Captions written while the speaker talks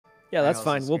Yeah, that's I also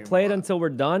fine. We'll scream play a it lot. until we're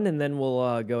done, and then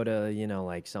we'll go to, you know,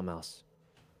 like something else.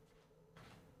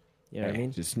 You know what I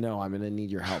mean? Just know I'm gonna need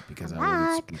your help because I'm I will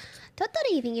back. get spooked.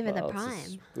 Don't even give it the Well, it's a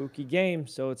prime. spooky game,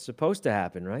 so it's supposed to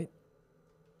happen, right?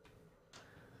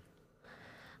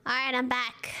 All right, I'm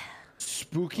back.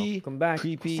 Spooky, Come back.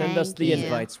 creepy. Send us Thank the you.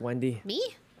 invites, Wendy. Me?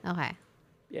 Okay.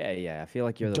 Yeah. I feel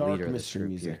like you're the Dark leader of this mystery group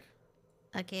music.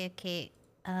 here. Okay.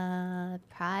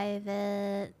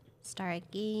 Private.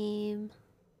 Start game.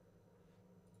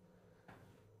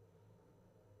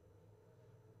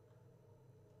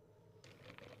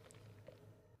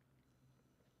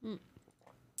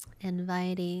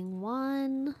 Inviting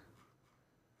 1,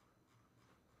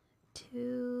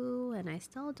 2, and I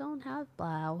still don't have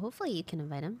Blau. Hopefully you can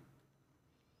invite him.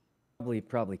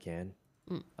 Probably can.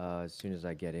 As soon as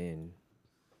I get in.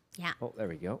 Yeah. Oh, there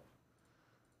we go.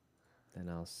 Then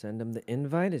I'll send him the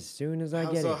invite as soon as I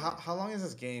get So in. how long is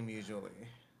this game usually?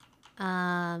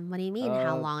 What do you mean?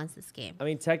 How long is this game? I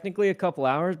mean, technically a couple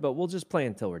hours, but we'll just play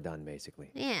until we're done,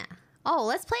 basically. Yeah. Oh,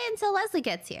 let's play until Leslie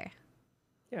gets here.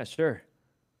 Yeah, sure.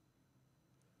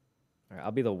 All right,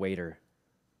 I'll be the waiter.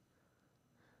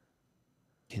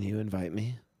 Can you invite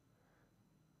me?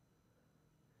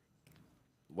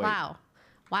 Wait, Wow.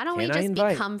 Why don't we Can I just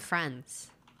invite? become friends?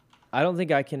 I don't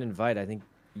think I can invite. I think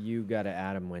you got to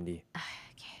add him, Wendy.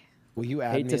 Will you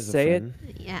add Hate me to as a say it, friend?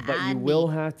 Yeah, but you add will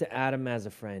me. have to add him as a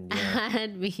friend. Yeah.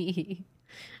 Add me.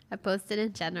 I posted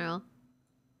in general.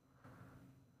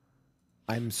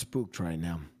 I'm spooked right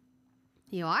now.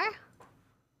 You are?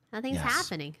 Nothing's Yes.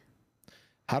 happening.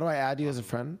 How do I add you as a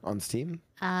friend on Steam?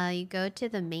 You go to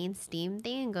the main Steam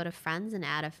thing and go to friends and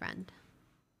add a friend.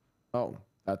 Oh,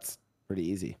 that's pretty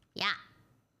easy. Yeah.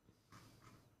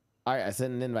 All right, I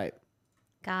sent an invite.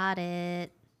 Got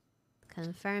it.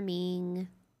 Confirming.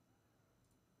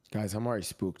 Guys, I'm already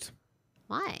spooked.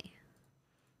 Why?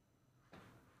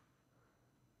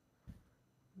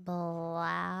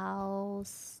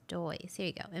 Blaustoise. Here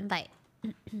you go. Invite.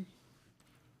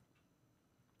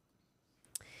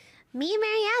 Me,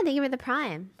 Marianne. Thank you for the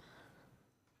prime.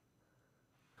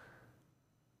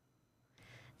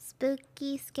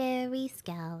 Spooky, scary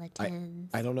skeletons.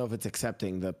 I don't know if it's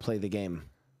accepting the play the game.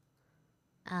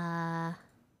 Should I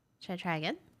try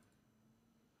again?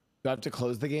 Do I have to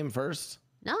close the game first?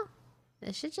 No.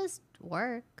 It should just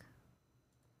work.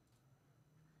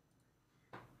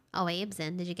 Oh, Abe's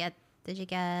in. Did you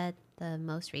get the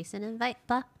most recent invite,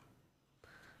 Blah?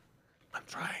 I'm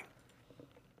trying.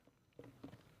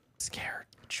 Scared.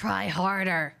 Try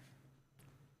harder.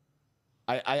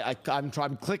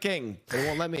 I'm clicking. They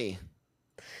won't let me.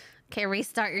 Okay,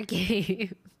 restart your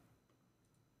game.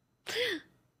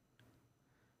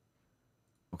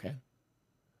 Okay.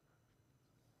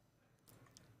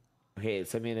 Okay,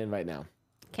 send me an invite now.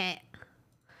 Okay.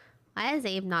 Why is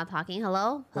Abe not talking?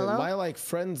 Hello? Hello? Wait, my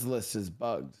friends list is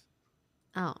bugged.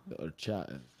 Oh. Or chat.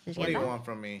 Did you What get do you that? want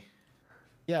from me?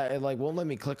 Yeah, it won't let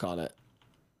me click on it.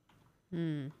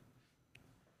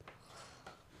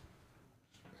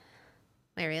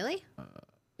 Wait, really?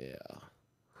 Yeah.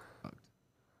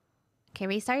 Okay,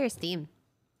 restart your Steam.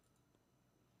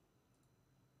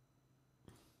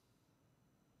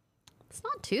 It's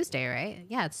not Tuesday, right?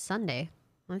 Yeah, it's Sunday.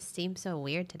 My Steam's so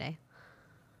weird today.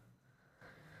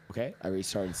 Okay, I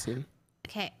restarted Steam.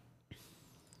 Okay.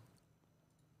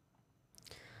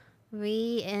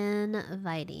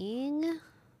 Re-inviting.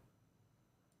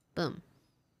 Boom.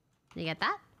 Did you get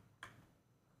that?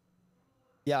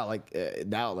 Yeah,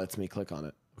 now it lets me click on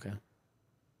it. Okay.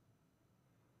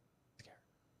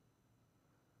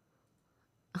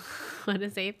 What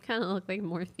does Abe kind of look like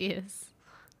Morpheus?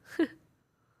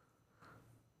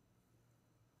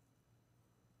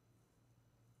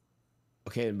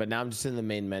 Okay, but now I'm just in the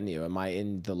main menu. Am I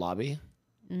in the lobby?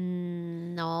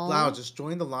 No. Blau, just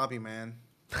join the lobby, man.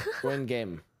 Join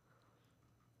game.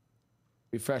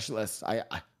 Refresh list.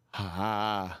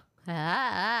 Ah.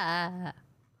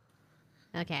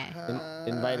 Okay.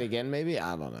 Invite again, maybe?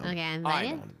 I don't know. Okay, I invite it.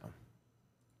 don't know.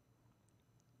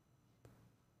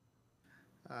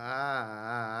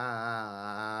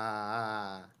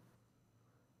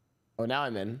 Oh, now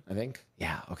I'm in, I think.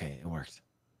 Yeah, okay, it worked.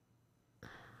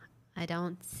 I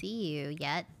don't see you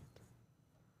yet.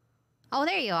 Oh,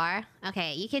 there you are.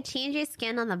 Okay, you can change your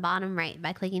skin on the bottom right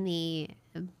by clicking the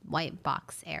white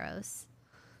box arrows.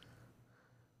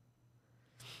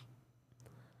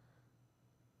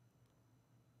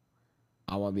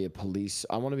 I want to be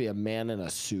I want to be a man in a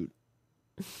suit.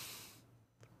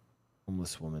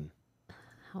 Homeless woman.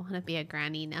 I want to be a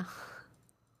granny now.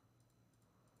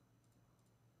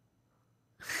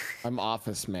 I'm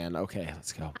office man. Okay,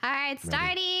 let's go. All right,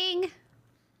 starting.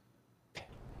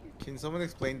 Can someone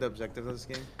explain the objective of this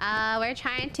game? We're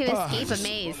trying to escape a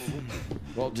maze.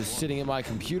 Well, just sitting at my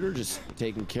computer, just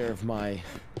taking care of my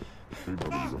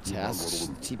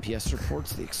tasks, TPS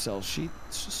reports, the Excel sheet.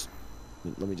 It's just,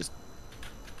 let me just.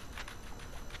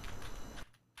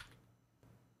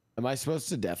 Am I supposed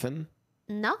to deafen?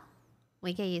 No,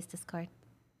 we can use Discord.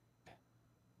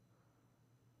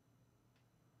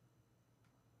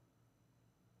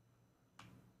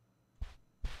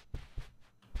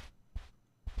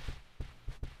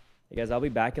 Hey guys, I'll be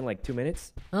back in like 2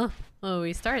 minutes. Oh,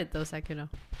 we started though, Sykkuno.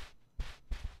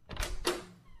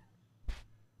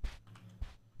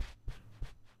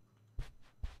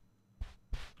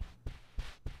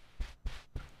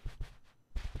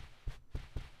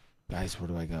 Guys, where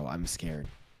do I go? I'm scared.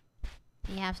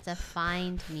 You have to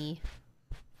find me.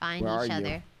 Find Where each are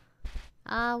you?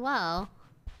 other. Well,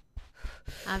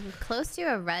 I'm close to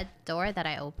a red door that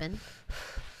I opened.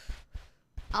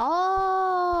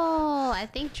 Oh, I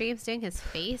think Dream's doing his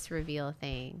face reveal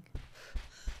thing.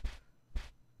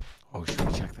 Oh, should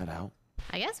we check that out?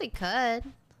 I guess we could.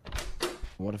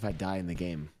 What if I die in the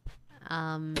game?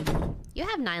 You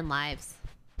have 9 lives.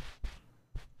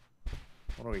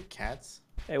 What are we, cats?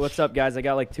 Hey, what's up, guys? I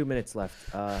got like 2 minutes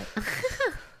left.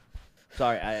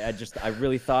 Sorry, I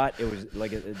really thought it was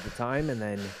like at the time, and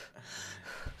then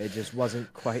it just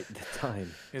wasn't quite the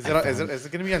time. Is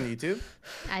it gonna be on YouTube?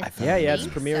 Yeah, it's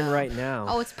think premiering so. right now.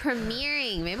 Oh, it's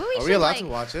premiering. Maybe we Are should we allowed like... to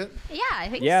watch it? Yeah, I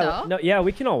think Yeah, so. no, yeah,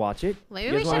 we can all watch it. Maybe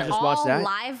You we guys wanna should just watch all that?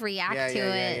 live react to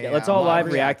it. Yeah, let's all live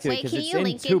react to it Wait, because can it's you in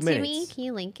link 2 it to me? minutes. Can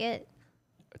you link it?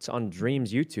 It's on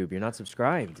Dream's YouTube. You're not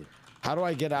subscribed. How do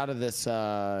I get out of this game?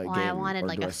 Well, I wanted or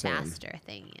like do a I stay in? faster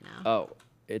thing, you know. Oh,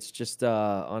 it's just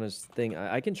on his thing.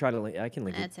 I can try to link. I can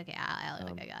link it. That's okay.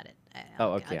 I got it. Oh,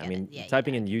 I'll okay. get I mean, it. Yeah,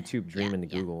 typing yeah, in YouTube Dream yeah, into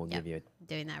Google will yeah. give you it.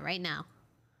 Doing that right now.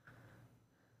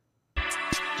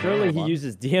 Surely he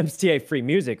uses DMCA free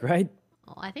music, right?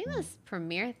 Well, I think this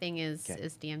premiere thing is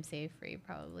DMCA free,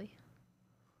 probably.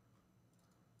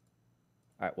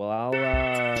 All right. Well,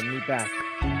 I'll meet back.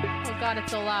 Oh God,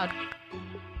 it's so loud.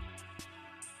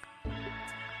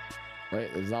 Wait,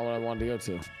 it's not what I wanted to go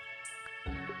to.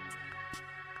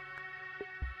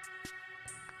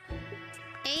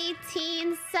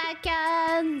 18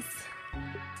 seconds.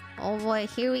 Oh boy,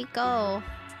 here we go.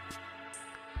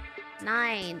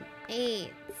 9,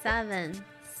 8, 7,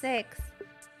 6,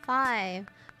 5,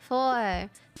 4,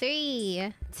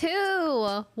 3,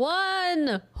 2,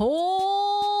 1.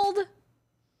 Hold.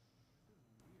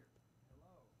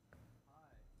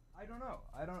 I don't know.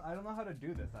 I don't know how to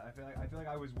do this. I feel like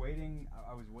I was waiting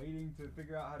to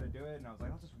figure out how to do it, and I was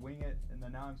like, I'll just wing it. And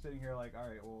then now I'm sitting here like, all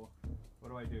right, well, what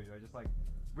do I do? Do I just like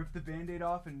rip the band-aid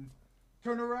off and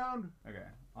turn around? Okay,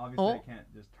 obviously I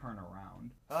can't just turn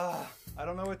around. I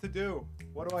don't know what to do.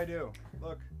 What do I do?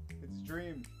 Look, it's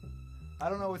Dream. I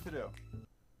don't know what to do.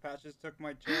 Pat just took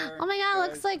my chair. Oh my God, guys.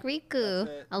 looks like Riku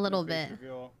a little bit.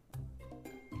 Reveal.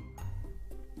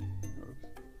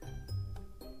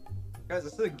 Guys,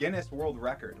 this is a Guinness World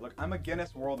Record. Look, I'm a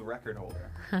Guinness World Record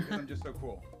holder because I'm just so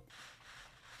cool.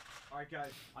 All right,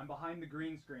 guys, I'm behind the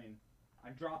green screen.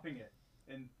 I'm dropping it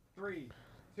in 3,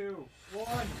 2,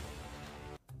 1.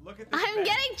 Look at this. I'm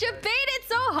getting debated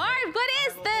so hard. What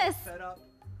is this? Setup.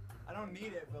 I don't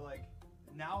need it, but like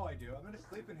now I do. I'm gonna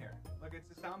sleep in here. Look, it's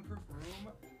a soundproof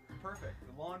room. Perfect.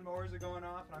 The lawnmowers are going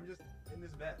off, and I'm just in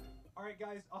this bed. All right,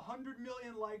 guys, 100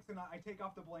 million likes, and I take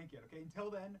off the blanket. Okay, until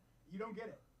then, you don't get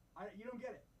it. You don't get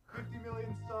it. 50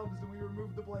 million subs and we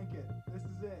remove the blanket. This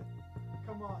is it.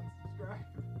 Come on, subscribe.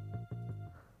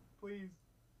 Please.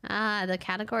 The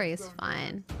category is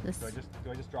fine. This... Do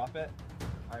I just drop it?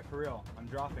 Alright, for real. I'm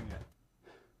dropping it.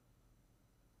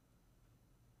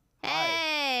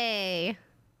 Hey!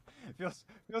 It feels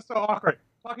so awkward.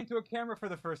 Talking to a camera for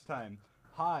the first time.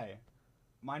 Hi.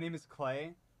 My name is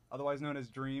Clay, otherwise known as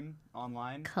Dream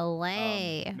online.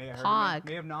 Clay. May have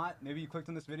not. Maybe you clicked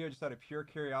on this video just out of pure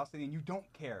curiosity and you don't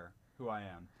care who I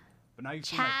am. But now you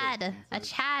see my face. A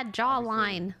Chad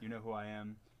jawline. You know who I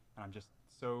am. And I'm just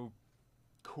so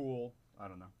cool. I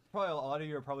don't know. Probably a lot of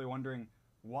you are probably wondering,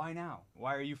 why now?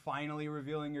 Why are you finally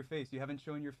revealing your face? You haven't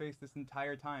shown your face this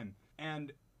entire time.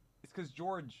 And it's because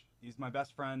George, he's my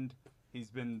best friend. He's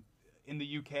been in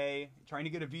the UK, trying to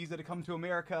get a visa to come to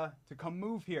America, to come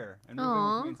move here. And move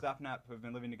in with me and Sapnap, who have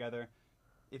been living together.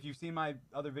 If you've seen my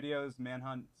other videos,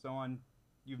 Manhunt, so on,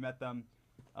 you've met them.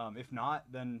 If not,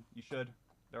 then you should.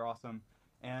 They're awesome.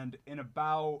 And in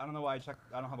about, I don't know why I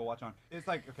don't have a watch on. It's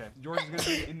like, okay, George is going to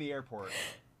be in the airport.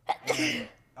 And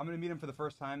I'm going to meet him for the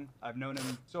first time. I've known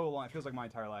him so long. It feels like my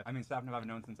entire life. I mean, Sapnap I've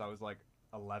known since I was like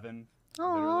 11.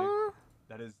 Literally.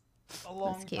 That is a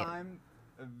long time.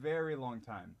 A very long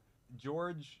time.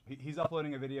 George, he's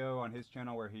uploading a video on his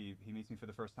channel where he meets me for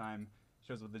the first time,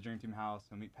 shows up at the Dream Team house,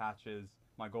 he'll meet Patches.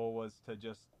 My goal was to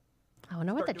just I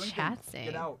wonder what the start doing chat's things, saying.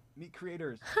 get out, meet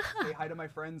creators, say hi to my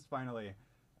friends finally.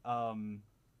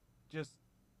 Just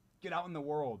get out in the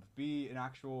world, be an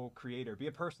actual creator, be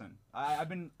a person. I've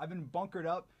been bunkered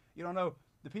up. You don't know,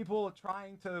 the people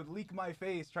trying to leak my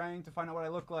face, trying to find out what I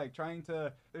look like, trying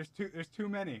to there's too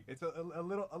many. It's a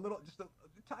little just a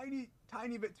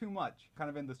tiny bit too much. Kind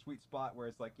of in the sweet spot where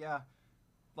it's like, yeah, a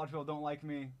lot of people don't like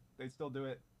me, they still do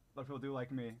it. A lot of people do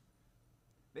like me.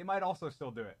 They might also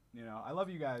still do it. You know, I love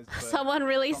you guys. But Someone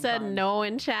really said no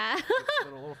in chat. It's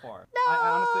a little far. No! I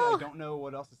honestly, I don't know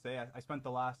what else to say. I spent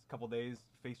the last couple days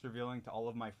face revealing to all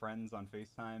of my friends on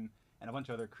FaceTime and a bunch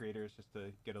of other creators just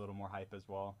to get a little more hype as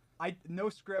well. No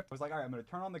script. I was like, all right, I'm going to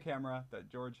turn on the camera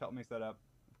that George helped me set up,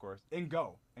 of course, and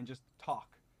go and just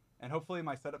talk. And hopefully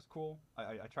my setup's cool.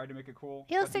 I tried to make it cool.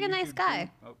 He looks like a nice guy.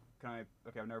 Oh, can I?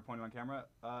 Okay, I've never pointed on camera.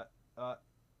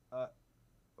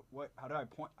 What? How do I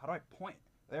point? How do I point?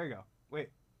 There you go. Wait.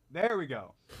 There we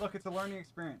go. Look, it's a learning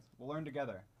experience. We'll learn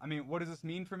together. I mean, what does this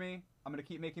mean for me? I'm going to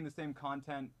keep making the same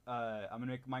content. I'm going to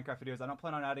make Minecraft videos. I don't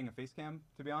plan on adding a face cam,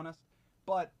 to be honest.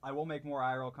 But I will make more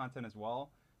IRL content as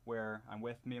well, where I'm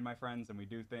with me and my friends and we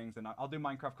do things. And I'll do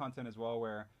Minecraft content as well,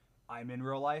 where I'm in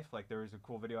real life. Like, there was a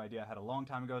cool video idea I had a long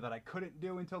time ago that I couldn't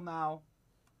do until now.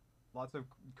 Lots of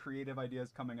creative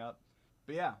ideas coming up.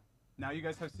 But yeah, now you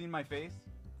guys have seen my face.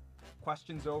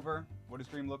 Questions over. What does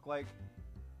Dream look like?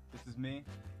 This is me.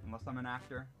 Unless I'm an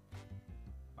actor.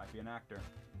 Might be an actor.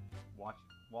 Watch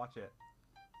it.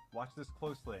 Watch this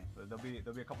closely. There'll be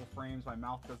a couple frames my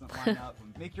mouth doesn't line up.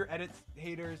 Make your edits,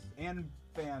 haters and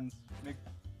fans. Make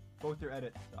both your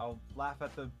edits. I'll laugh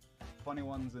at the funny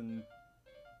ones and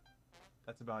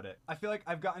that's about it. I feel like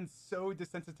I've gotten so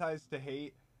desensitized to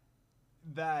hate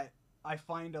that I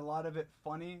find a lot of it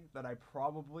funny that I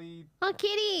probably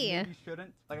maybe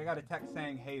shouldn't. Like, I got a text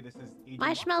saying, hey, this is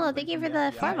Marshmallow, thank you for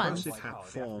the 4 months. Sit hat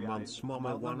 4 months.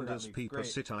 Mama wonders people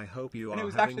sit. I hope you And it are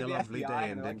was having a actually the lovely FBI,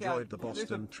 day and and they're like, yeah, enjoyed the there's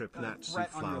Boston a trip. Natsu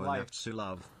threat on your flower, life. Natsu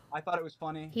love. I thought it was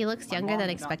funny. He looks My younger mom than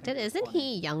did not think expected. it was Isn't funny.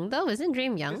 he young though? Isn't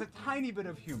Dream young? There's a tiny bit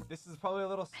of humor. This is probably a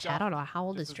little Actually, stuff. I don't know. How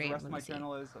old is just as Dream? the rest of Let my me see.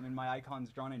 channel is. I mean, my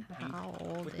icon's drawn in paint How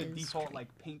old with the is default Dream?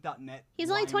 like paint.net. He's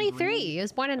only lime 23. green. He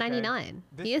was born in Okay? 99.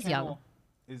 This He is young. channel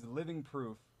is living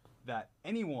proof that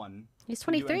anyone He's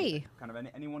can do 23. anything. Kind of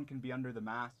anyone can be under the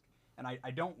mask, and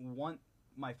I don't want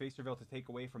my face reveal to take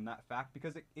away from that fact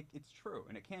because it's true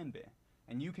and it can be,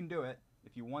 and you can do it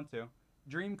if you want to.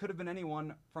 Dream could have been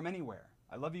anyone from anywhere.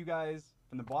 I love you guys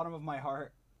from the bottom of my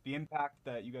heart. The impact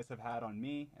that you guys have had on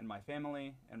me and my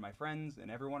family and my friends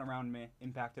and everyone around me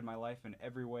impacted my life in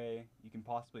every way you can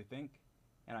possibly think,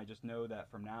 and I just know that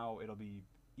from now it'll be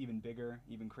even bigger,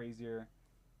 even crazier,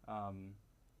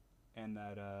 and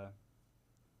that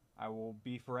I will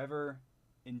be forever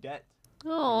in debt.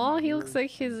 Oh, my he looks viewers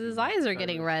like his and eyes are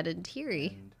getting subscribers. red and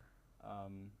teary.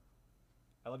 And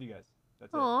I love you guys.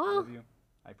 That's it. Aw. I love you.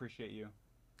 I appreciate you.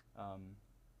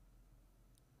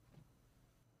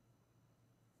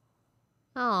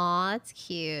 Aw, that's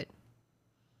cute.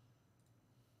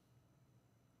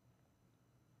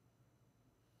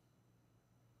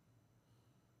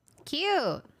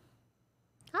 Cute.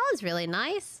 That was really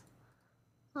nice.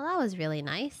 Well, that was really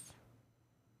nice.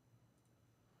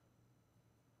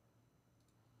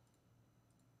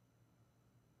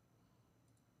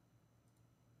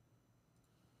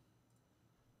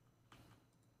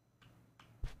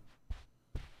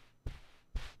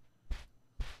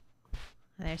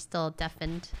 They're still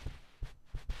deafened.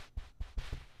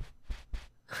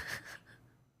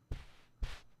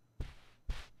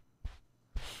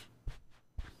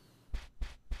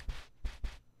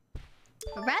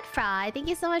 Red Fry, thank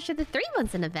you so much for the 3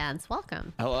 months in advance.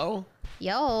 Welcome. Hello?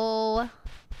 Yo.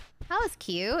 That was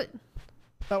cute.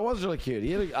 That was really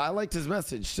cute. I liked his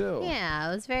message too.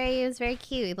 Yeah, it was very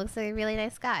cute. He looks like a really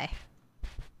nice guy.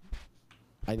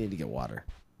 I need to get water.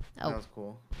 Oh. That was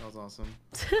cool. That was awesome.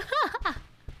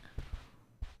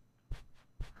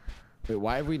 Wait,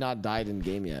 why have we not died in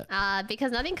game yet?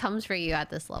 Because nothing comes for you at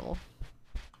this level.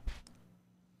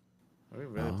 Are we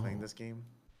really playing this game?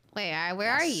 Wait,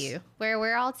 where are you?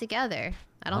 We're all together.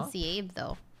 I don't see Abe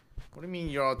though. What do you mean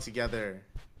you're all together?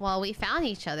 Well, we found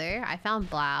each other. I found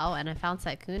Blau and I found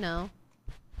Sykkuno.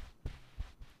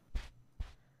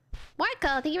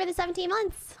 Marco, thank you for the 17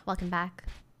 months. Welcome back.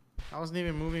 I wasn't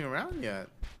even moving around yet.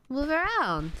 Move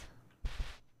around.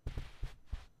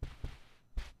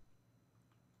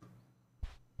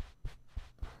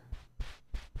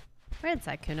 Where did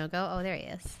Sykkuno go? Oh, there he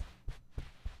is.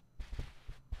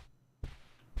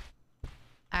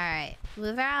 Alright.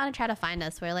 Move around and try to find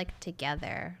us. We're like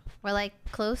together. We're like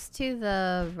close to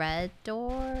the red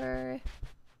door.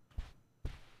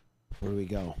 Where do we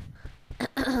go?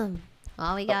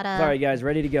 Well, we gotta. Sorry, guys.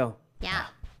 Ready to go. Yeah.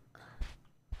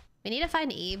 We need to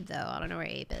find Abe though. I don't know where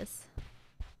Abe is.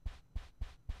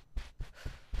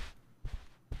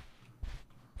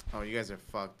 Oh, you guys are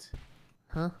fucked.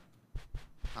 Huh?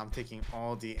 I'm taking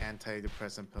all the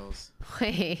antidepressant pills.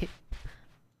 Wait.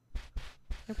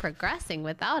 You're progressing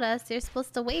without us. You're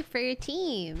supposed to wait for your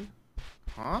team.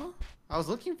 Huh? I was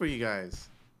looking for you guys.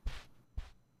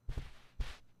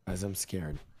 Guys, I'm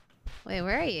scared. Wait,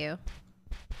 where are you?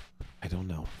 I don't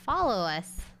know. Follow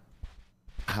us.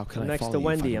 How can I'm I next follow to you if I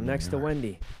Wendy. don't I'm know next to where you are?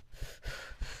 Wendy.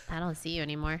 I don't see you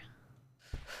anymore.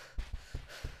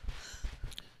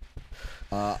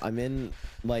 I'm in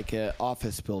like an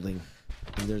office building.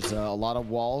 And there's a lot of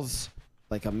walls,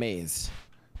 like a maze.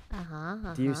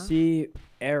 Do you see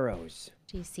arrows?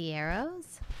 Do you see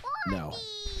arrows? No.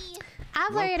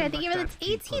 Avlerator, thank you for the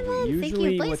 18 months. Thank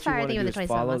Usually you, what you Blazefire, wanna thank you do for the is 27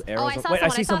 follow months. Oh, arrows I up- saw Wait,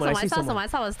 someone, I see someone, I see I saw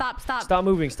someone. Stop. Stop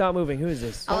moving. Stop moving. Who is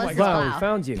this? Oh, this is Wow, Blau. we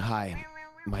found you. Hi.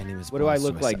 My name is What do I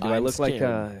look blaustoise. like? Do I I'm look like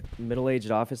scared. a middle-aged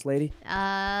office lady?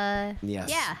 Yes.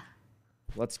 Yeah.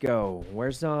 Let's go.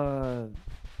 Where's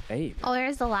Abe? Oh,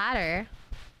 there's the ladder.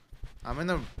 I'm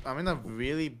in a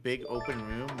really big open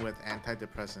room with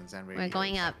antidepressants and radios. We're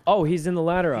going up. Oh, he's in the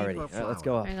ladder already. All right, let's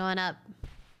go up. We're going up.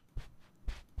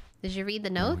 Did you read the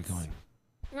Where are we notes? going?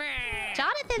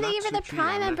 Jonathan, thank you for the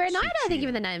prime, and Bernardo, thank you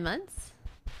for the 9 months.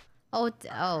 Oh,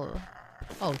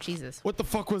 Jesus. What the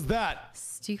fuck was that?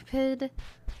 Stupid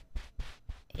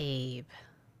Abe.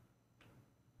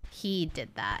 He did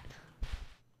that.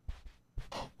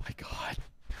 Oh my god.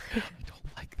 I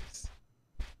don't like this.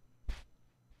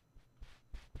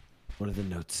 What do the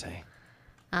notes say?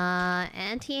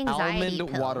 Anti-anxiety Almond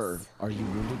pills. water. Are you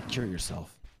wounded? Cure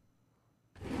yourself.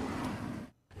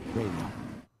 Radio.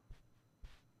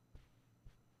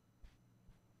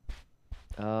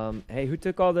 Hey, who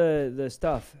took all the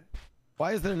stuff?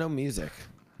 Why is there no music?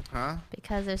 Huh?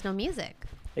 Because there's no music.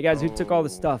 Hey guys, who took all the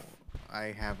Oh, stuff? I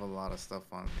have a lot of stuff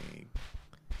on me.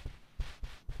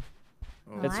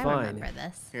 Oh. It's I fine. remember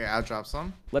this. Here, I'll drop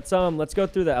some. Let's go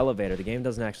through the elevator. The game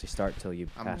doesn't actually start till you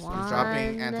I'm pass. I'm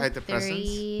dropping antidepressants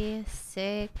 3,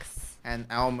 6, and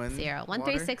almond 0. water.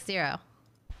 1360.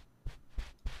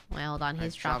 Wait, hold on. I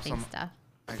He's dropped dropping some- stuff.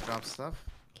 I dropped stuff.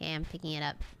 Okay, I'm picking it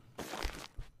up.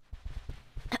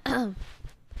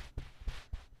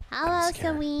 Hello,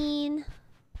 scared. Saween.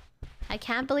 I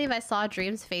can't believe I saw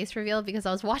Dream's face reveal because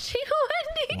I was watching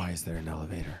Wendy. Why is there an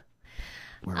elevator?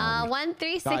 Where are we?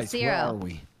 1360. Guys, where are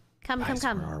we? Come. Guys,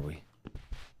 where are we?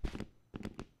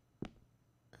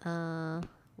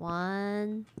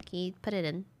 1. Can you put it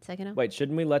in? Second. Wait,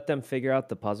 shouldn't we let them figure out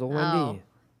the puzzle, Wendy?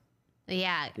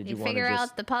 Yeah, Did you you wanna figure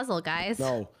just- out the puzzle, guys.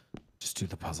 No. Just do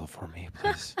the puzzle for me,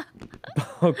 please.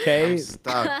 Okay. I'm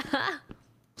stuck.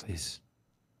 Please.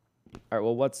 All right.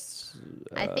 Well, what's?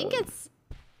 I think it's.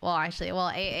 Well, actually,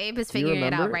 Abe is Do you figuring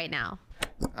it out remember? right now.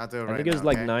 I'll do it I right think it was now,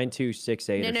 like okay?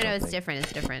 9268. No, or it's something.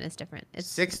 different. It's different. It's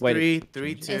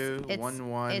 6332 it's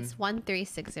 11 It's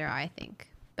 1360, I think.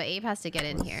 But Abe has to get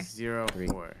in here.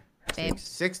 04. Babe,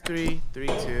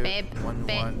 6332 Babe,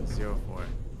 1104.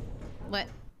 what?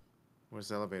 Where's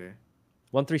the elevator?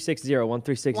 1360.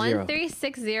 1360.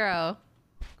 1360.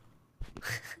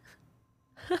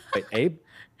 Wait, Abe.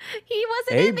 He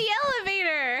wasn't in Abe? the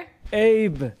elevator.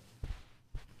 Abe.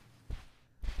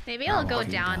 Maybe I'll go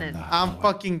walking down down and. the- I'm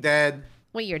fucking dead.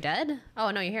 Wait, you're dead?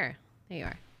 Oh no, you're here. There you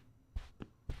are.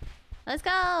 Let's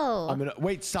go. I'm gonna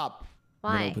wait. Stop.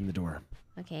 I'm Why? gonna open the door.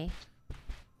 Okay.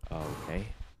 Okay.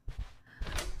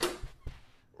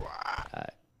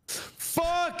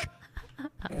 Fuck!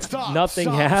 Stop. Nothing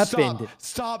stop, happened.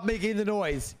 Stop making the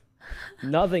noise.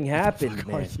 Nothing happened, Fuck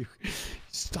are man. you?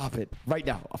 Stop it right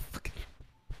now. Oh, fucking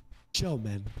chill,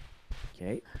 man.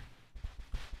 Okay.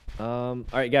 All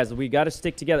right, guys, we got to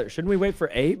stick together. Shouldn't we wait for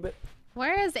Abe?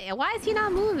 Where is it? Why is he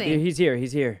not moving? He's here.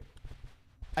 He's here.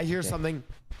 I hear something.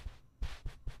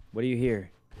 What do you hear?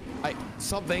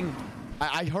 Something.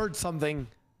 I heard something.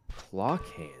 Clock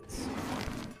hands.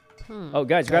 Oh,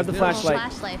 guys, grab the there's-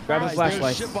 flashlight. Grab the Guys, flashlight.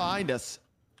 there's shit behind us.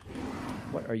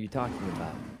 What are you talking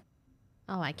about?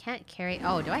 Oh, I can't carry.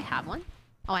 Oh, do I have one?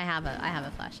 Oh, I have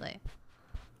a flashlight.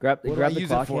 Grab What do I grab the use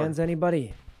it clock for? hands,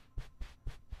 anybody?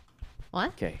 What?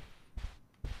 Okay.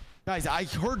 Guys, I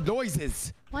heard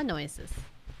noises. What noises?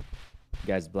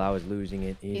 Guys, Blau is losing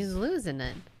it. He's losing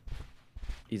it.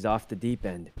 He's off the deep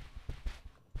end.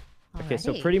 Okay, so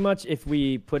Already. pretty much if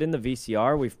we put in the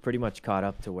VCR, we've pretty much caught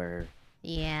up to where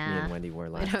me Yeah. and Wendy were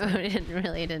We last time.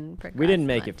 didn't progress. We didn't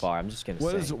make much. it far. I'm just gonna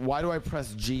What say. is? Why do I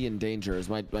press G in danger? Is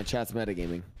my chat's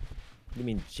metagaming? do you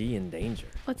mean G in danger?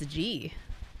 What's G?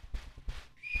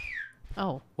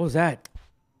 Oh. What was that?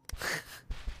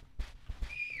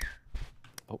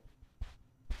 Oh.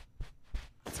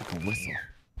 It's like a whistle.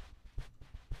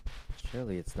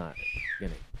 Surely it's not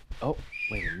gonna... Oh,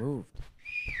 wait, it moved.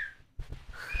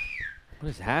 What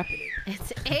is happening?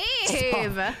 It's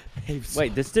Abe.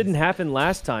 Wait, this didn't happen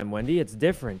last time, Wendy. It's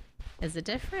different. Is it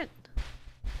different?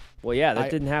 Well, yeah, that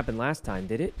didn't happen last time,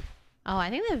 did it? Oh, I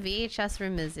think the VHS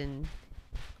room is in...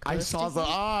 I saw the...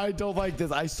 I don't like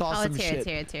this. I saw some shit.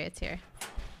 It's here.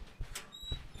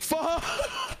 Fuck!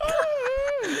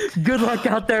 Good luck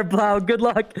out there, Blau. Good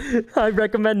luck. I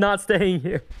recommend not staying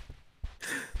here.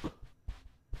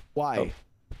 Why? Oh.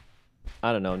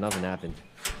 I don't know. Nothing happened.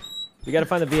 We gotta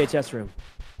find the VHS room.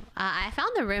 I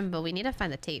found the room, but we need to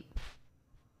find the tape.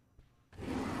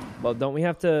 Well, don't we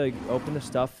have to open the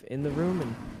stuff in the room?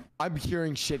 And I'm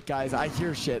hearing shit, guys. I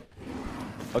hear shit.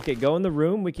 okay, go in the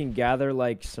room. We can gather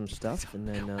like some stuff, and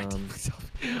then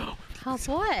Oh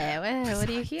boy, what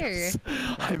do you hear?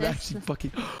 I'm actually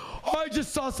fucking... Oh, I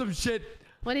just saw some shit.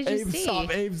 What did you see?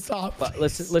 Abe, stop. But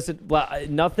listen. Well,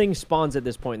 nothing spawns at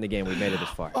this point in the game. We made it this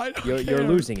far. You're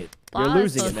losing it. You're Wow,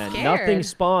 losing so it, man. scared. Nothing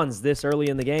spawns this early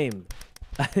in the game.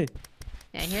 Yeah,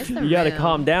 here's the room. You gotta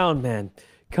calm down, man.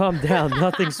 Calm down.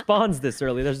 Nothing spawns this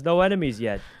early. There's no enemies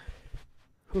yet.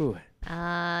 Whew.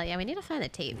 Yeah, we need to find the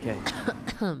tape. Okay.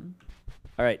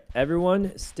 All right,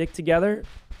 everyone, stick together.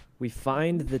 We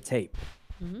find the tape.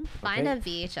 Find a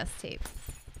VHS tape.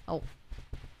 Oh.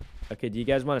 Okay, do you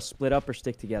guys want to split up or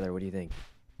stick together? What do you think?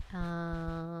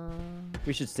 Um.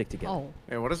 We should stick together. Oh.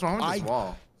 Hey, what is wrong with this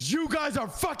wall? You guys are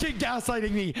fucking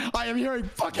gaslighting me. I am hearing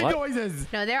fucking What? noises.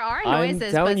 No, there are I'm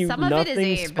noises, telling but you, some of it is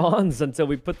nothing Abe. spawns until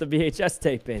we put the VHS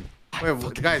tape in.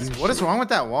 Wait, guys, what is wrong with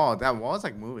that wall? That wall is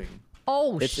like moving.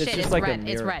 Oh It's shit! just It's like a red.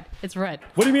 It's mirror. red. It's red.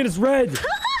 What do you mean it's red?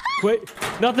 Wait,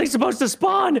 nothing's supposed to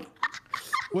spawn.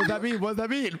 What does that mean? What does that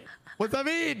mean? What does that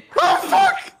mean? Oh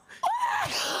fuck!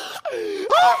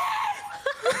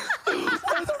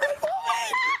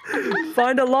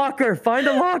 Find a locker. Find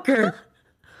a locker.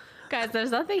 Guys,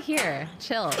 there's nothing here.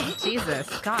 Chill. Jesus.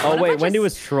 God. Oh what a wait, bunch Wendy of-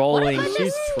 was trolling. what a bunch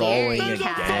She's of trolling scaredy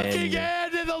cats. Fucking again.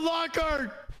 hand in the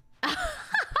locker.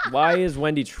 Why is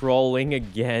Wendy trolling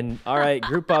again? All right,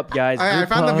 group up, guys. I Group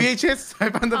found the up. VHS. I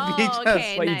found the Oh, VHS.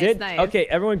 okay. What, you Nice, did? nice. Okay,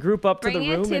 everyone group up to Bring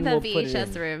the it room to and the we'll put it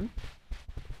VHS in. room.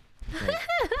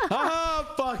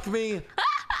 Ah, fuck me.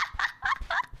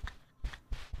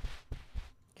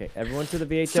 Okay, everyone to the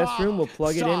VHS room. We'll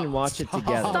plug it in and watch it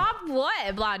together. Stop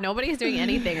what? Blah. Nobody's doing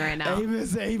anything right now. Abe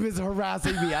is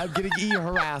harassing me. I'm getting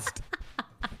harassed.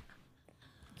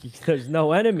 There's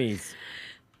no enemies.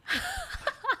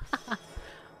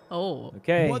 Oh.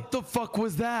 Okay. What the fuck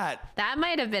was that? That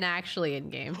might have been actually in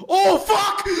game. Oh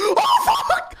fuck! Oh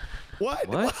fuck! What?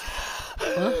 What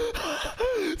are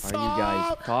you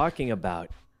guys talking about?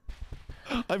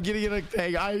 I'm getting in a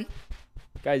thing.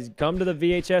 Guys, come to the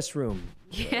VHS room.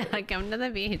 Yeah, come to the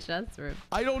VHS room.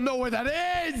 I don't know where that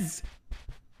is.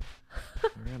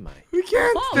 Where am I? We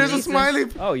can't. Oh, There's Jesus. a smiley.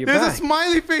 Oh, you're There's back. a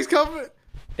smiley face coming.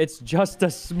 It's just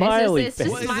a smiley It's just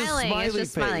What is a smiling. It's smiley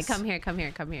just smiling. face? Come here. Come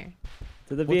here. Come here.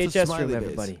 to the What's a VHS smiley room, face?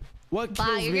 everybody. What kills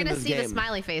Blah, you're me in gonna this see the game?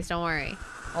 smiley face. Don't worry.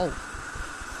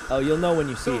 Oh, Oh, you'll know when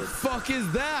you see The it. fuck is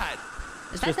that?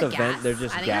 is just that a the vent. gas? They're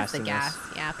just I think that's the gassing gas.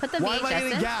 us. Yeah, put the Why am I VHS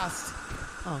getting in. gassed?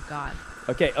 Oh God.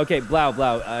 Okay,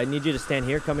 Blau, I need you to stand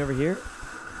here. Come over here.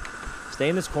 Stay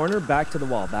in this corner. Back to the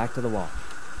wall. Back to the wall.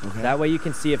 Okay. That way you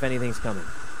can see if anything's coming.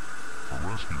 The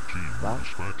rescue team will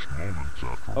dispatch moments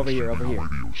after Over here, receiving over a here.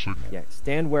 radio signal. Yeah,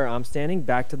 stand where I'm standing.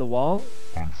 Back to the wall.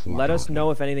 Let us know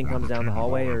if anything comes down the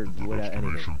hallway or what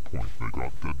anything. Destination point, they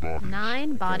got dead bodies.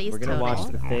 9 bodies We're gonna total.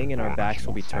 watch the thing, and our backs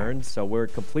will be turned, so we're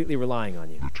completely relying on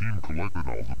you. The team collected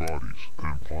all the bodies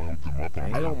and piled them up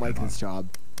on I don't like this job.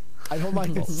 I don't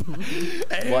like this.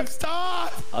 Abe, What?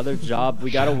 stop! Other job,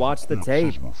 we gotta watch the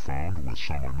tape. Corpses were found with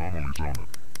some anomalies on it.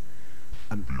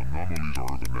 The anomalies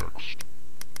are the next.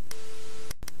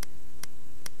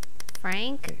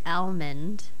 Frank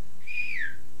Elmond.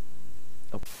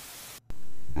 The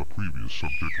previous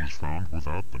subject was found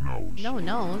without the nose. No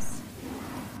nose.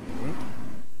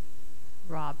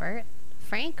 Robert.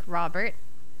 Frank Robert.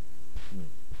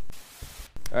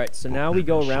 All right, so now we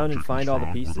go around and find all the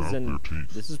pieces, and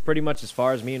this is pretty much as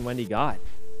far as me and Wendy got.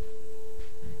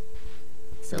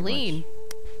 Celine.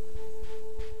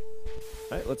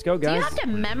 All right, let's go, Do you guys. have to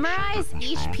memorize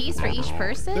each piece for each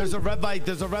person? There's a red light.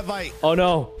 There's a red light. Oh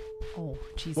no! Oh,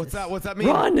 Jesus. What's that? What's that mean?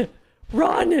 Run!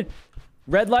 Run!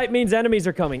 Red light means enemies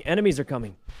are coming. Enemies are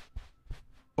coming.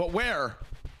 But where?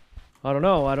 I don't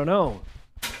know. I don't know.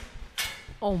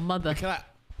 Oh, mother. Can I?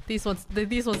 These ones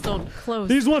don't close.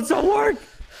 These ones don't work.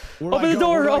 Open the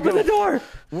door! Open the door!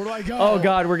 Where do I go? Oh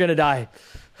God, we're gonna die.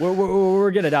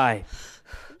 We're gonna die.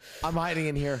 I'm hiding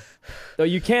in here. No,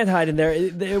 you can't hide in there.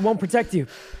 It won't protect you.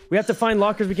 We have to find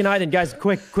lockers we can hide in. Guys,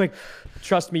 quick.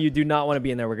 Trust me, you do not want to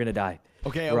be in there. We're gonna die.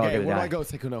 Okay, We're all okay. gonna Where do die. I go,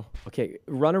 Sykkuno? Okay,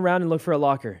 run around and look for a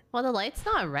locker. Well, the light's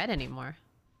not red anymore.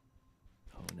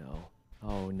 Oh no.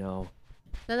 Oh no.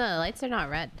 No, the lights are not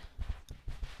red.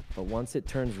 But once it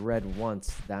turns red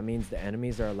once, that means the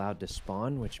enemies are allowed to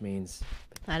spawn, which means...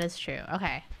 That is true.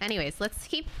 Okay. Anyways, let's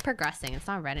keep progressing. It's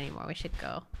not red anymore. We should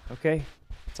go. Okay.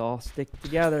 Let's all stick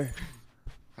together.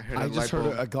 I just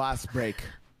heard a glass break.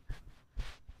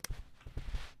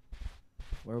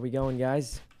 Where are we going,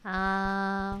 guys?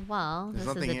 Well, There's this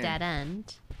is nothing a here. dead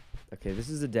end. Okay, this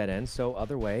is a dead end, so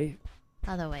other way.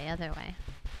 Other way.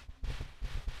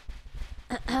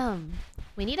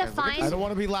 We need to find... I don't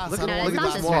want to be last. Look I at- don't No, want it's to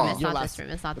not be this last. room. It's You're not last. this room.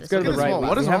 It's not this Go to room. the this right. wall.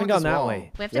 What is we wrong haven't with gone this that wall?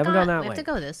 way. We have We haven't gone that we have to way.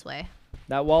 go this way.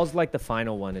 That wall's like the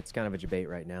final one. It's kind of a debate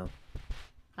right now.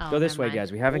 Oh, Go this never way, mind.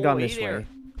 guys. We haven't gone this way.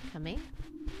 Coming?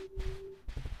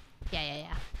 Yeah.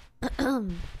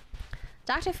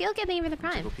 Dr. Field getting even the Should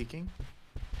I prime. go peeking?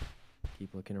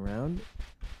 Keep looking around.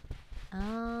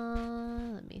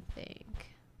 Let me think.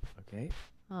 Okay.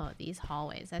 Oh, these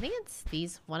hallways. I think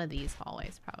it's one of these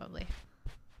hallways, probably.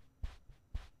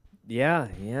 Yeah.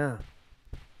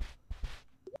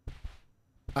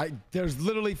 There's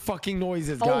literally fucking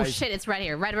noises, Oh guys. shit! It's red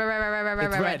here. Red.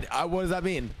 It's red. What does that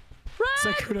mean?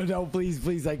 Red. Sykkuno, no, please,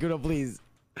 Sykkuno, please.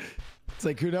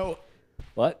 Sykkuno,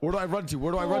 What? where do I run to?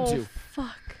 Where do I run to?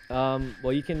 Fuck.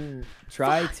 Well, you can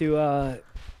try to,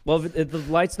 well, if the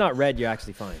light's not red, you're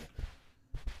actually fine.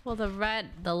 Well,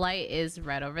 the light is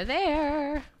red over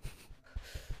there.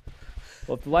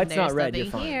 Well, if the light's There's not red, you're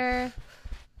nothing fine. here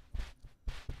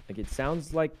Like, it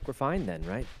sounds like we're fine then,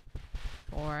 right?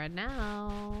 for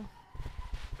now.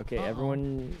 Okay, Uh-oh.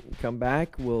 everyone come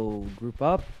back. We'll group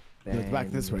up. It's back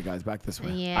this and way, guys. Back this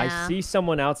way. Yeah. I see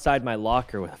someone outside my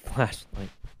locker with a flashlight.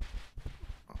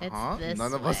 It's Huh? this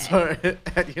None of us way. are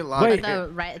at your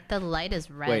locker. Wait. The light is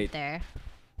red Wait. there.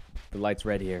 The light's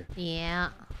red here. Yeah.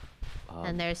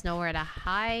 And there's nowhere to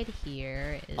hide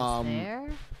here, is there?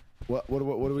 What do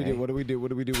we do? Okay. What do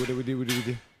we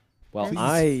do? Well,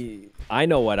 Please. I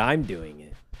know what I'm doing.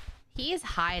 He is I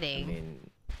hiding. mean,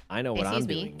 I know what Excuse I'm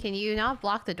me. doing. Can you not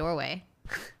block the doorway?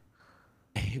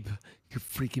 Abe, you're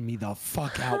freaking me the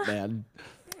fuck out, man.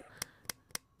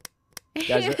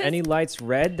 Guys, are any lights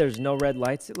red? There's no red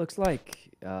lights, it looks like.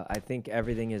 I think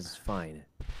everything is fine.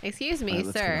 Excuse me, All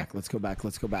right, sir. Let's go back.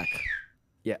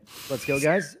 Yeah, let's go,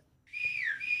 guys.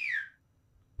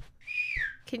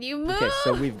 Can you move? Okay,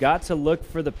 so we've got to look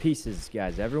for the pieces,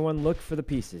 guys. Everyone look for the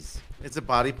pieces. It's the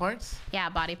body parts? Yeah,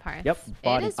 body parts. Yep,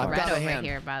 body It is parts. red I've got a over hand.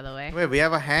 here, by the way. Wait, we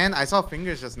have a hand? I saw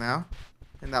fingers just now.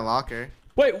 In that locker.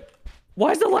 Wait,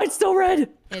 why is the light still red?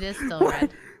 It is still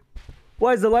red.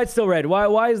 Why is the light still red?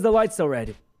 Why is the light still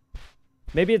red?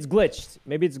 Maybe it's glitched.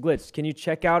 Maybe it's glitched. Can you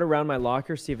check out around my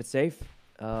locker, see if it's safe?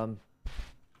 Oh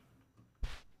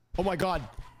my god.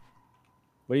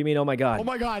 What do you mean, oh my god? Oh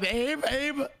my god, Abe.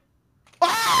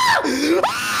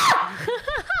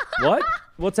 What?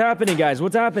 What's happening, guys?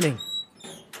 What's happening?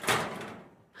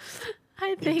 I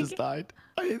He think. just died.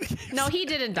 No, he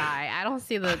didn't die. I don't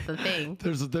see the thing.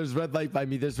 There's red light by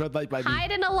me.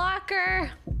 Hide in a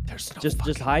locker. There's no Just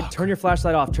fucking hide. locker. Turn your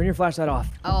flashlight off. Turn your flashlight off.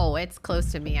 Oh, it's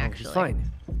close to me, Oh, actually. he's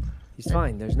fine. He's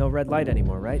fine. There's no red light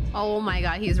anymore, right? Oh my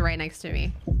god, he's right next to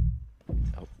me.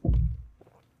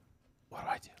 What do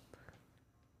I do?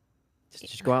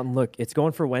 Just go out and look. It's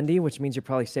going for Wendy, which means you're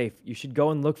probably safe. You should go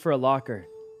and look for a locker.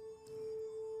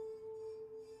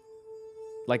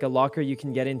 Like a locker you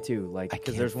can get into. Like,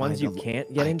 because there's ones you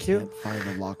can't get into. I can't find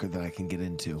a locker that I can get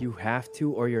into. You have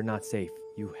to, or you're not safe.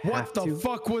 You have What the to.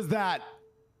 fuck was that?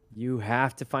 You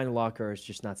have to find a locker, or it's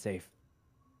just not safe.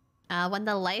 When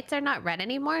the lights are not red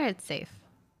anymore, it's safe.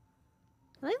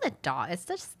 I think the dog. It's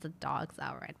just the dog's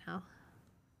out right now.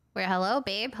 Wait, hello,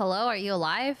 babe. Hello, are you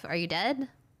alive? Are you dead?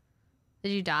 Did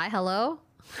you die? Hello?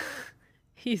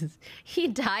 He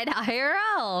died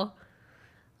IRL.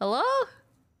 Hello?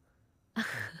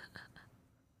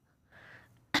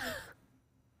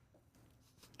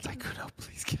 Sykkuno,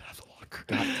 please get out of the locker.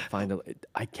 Got to find a.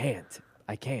 I can't.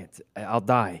 I'll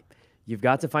die. You've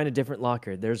got to find a different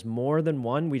locker. There's more than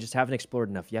one. We just haven't explored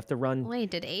enough. You have to run.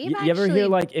 Wait, did Abe You ever hear actually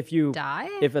like if you die?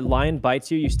 if a lion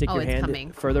bites you, you stick Oh, your it's hand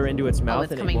coming. further into its Oh, mouth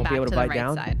it's and it coming won't back be able to to the bite right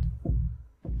down. side.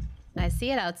 I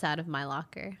see it outside of my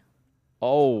locker.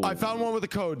 Oh. I found one with a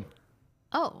code.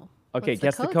 Oh. Okay, what's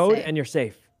guess the code say? and you're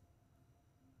safe.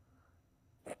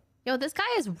 Yo, this guy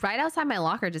is right outside my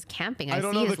locker just camping. I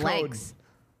don't see know his the code. legs.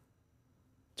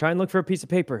 Try and look for a piece of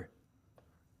paper.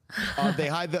 They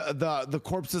hide the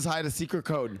corpses hide a secret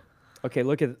code. Okay,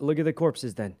 look at the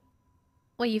corpses then.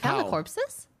 Wait, you found How? the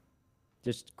corpses?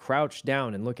 Just crouch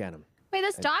down and look at them. Wait,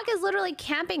 this dog is literally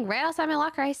camping right outside my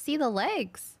locker. I see the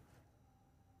legs.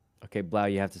 Okay, Blau,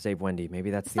 you have to save Wendy.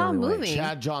 Maybe that's It's the not only way. moving.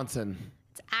 Chad Johnson.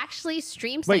 It's actually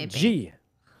stream sniping. Wait, G.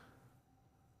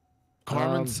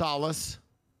 Carmen Salas.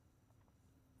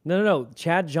 No.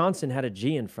 Chad Johnson had a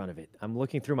G in front of it. I'm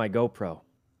looking through my GoPro.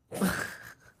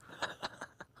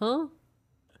 Huh?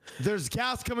 There's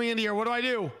gas coming into here. What do I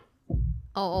do?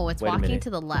 Oh, it's Wait a walking minute. to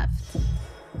the left.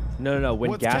 No.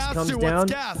 When What's gas comes do? down.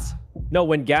 What's gas? No,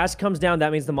 when gas comes down,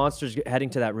 that means the monster's heading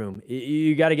to that room.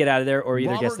 You got to get out of there or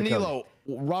either guess the code.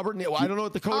 Robert Nilo. I don't know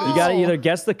what the code You is. got to either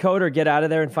guess the code or get out of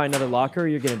there and find another locker or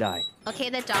you're going to die. Okay,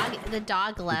 the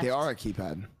dog left. They are a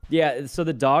keypad. Yeah, so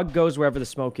the dog goes wherever the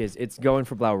smoke is. It's going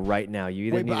for Blau right now. You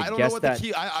either Wait, need but I to don't know guess what that.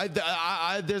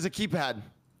 the key. There's a keypad.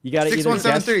 You got to either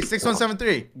 6173.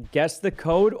 6173. guess the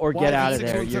code or Why get is out it of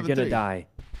there. You're going to 6173? die.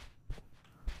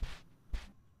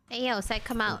 Hey, yo, Sykk,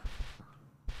 come out.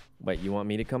 Wait, you want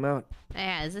me to come out?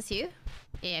 Yeah, is this you?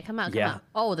 Yeah, come out, come Yeah. out.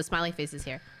 Oh, the smiley face is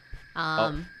here.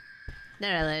 No,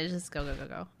 just go.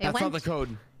 That's not the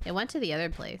code. It went to the other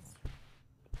place.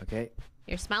 Okay.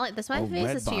 The smiley face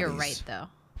red is to your bodies. right, though.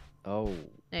 Oh.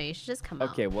 No, you should just come out.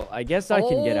 Okay, well, I guess I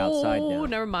can get outside now. Oh,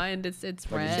 never mind. It's Why'd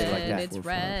you say it like red. that? It's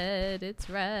red. It's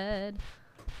red.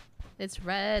 It's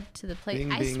red to the place.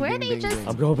 Bing, I bing, swear bing, they bing, just bing.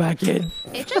 I'm going back in.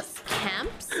 it just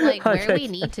camps like where Okay. we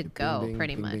need to go, Bing,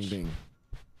 pretty bing, much. bing,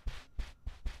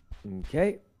 bing.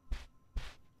 Okay.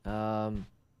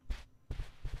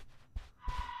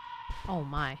 Oh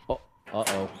my! Oh,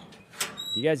 uh-oh.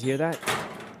 Do you guys hear that?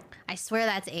 I swear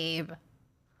that's Abe.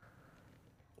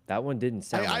 That one didn't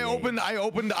sound I like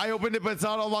opened it, but it's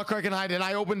not a locker I can hide in.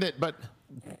 I opened it, but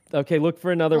Okay, look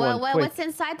for another one. Quick. What's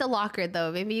inside the locker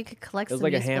though? Maybe you could collect It was some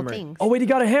like a useful hammer. things. Oh, wait, he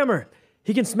got a hammer.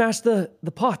 He can smash the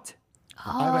pot.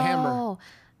 I have a hammer.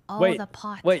 Oh, Wait, the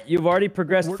pot. wait, you've already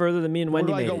progressed Where- further than me and where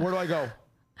Wendy do I made go? it. Where do I go?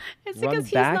 It's Run because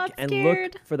he's back not and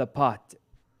scared. look for the pot.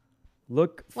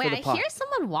 Look for Wait, the I pot. hear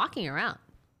someone walking around.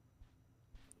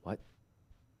 What?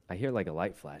 I hear like a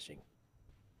light flashing.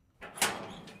 All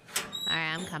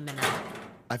right, I'm coming out.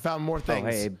 I found more things.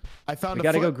 Oh, hey, Abe. I found We a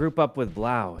gotta go foot. group up with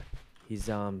Blau. He's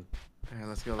Alright,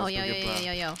 let's go. Oh, Let's yo.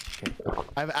 go get Blau.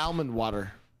 I have almond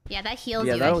water. Yeah, that heals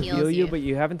yeah, you. that'll That heals heal you, but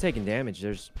you haven't taken damage.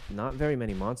 There's not very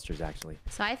many monsters actually.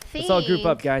 So I think. Let's all group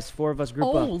up, guys. 4 of us group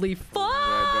up. Holy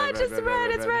fudge! It's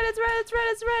red! It's red! It's red! It's red!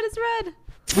 It's red! It's red!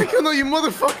 Sykkuno, you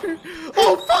motherfucker!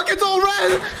 Oh fuck! It's all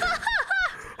red.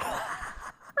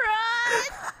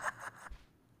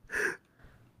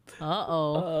 Run!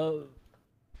 Uh-oh.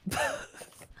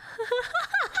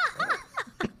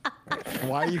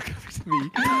 Why are you coming to me?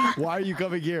 Why are you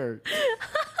coming here?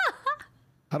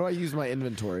 How do I use my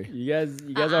inventory? You guys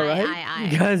all right? aye.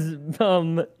 You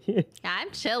guys, Yeah,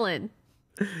 I'm chilling.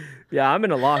 yeah, I'm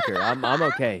in a locker. I'm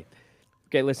okay.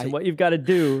 Okay, listen. What you've got to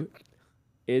do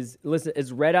is listen.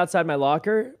 It's red outside my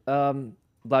locker.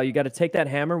 Blau, you got to take that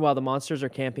hammer while the monsters are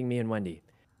camping me and Wendy.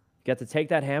 You got to take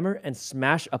that hammer and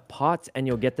smash a pot, and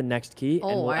you'll get the next key, and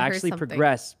Oh, we'll I heard actually something.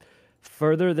 progress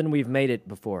further than we've made it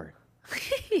before.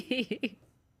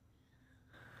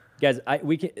 Guys,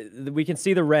 we can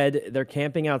see the red. They're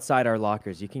camping outside our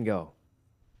lockers. You can go.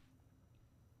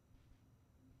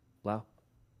 Blau,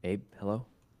 Abe, hello.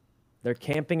 They're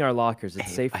camping our lockers.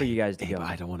 It's safe for you guys to go.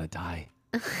 I don't want to die.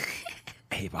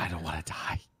 Abe, I don't want to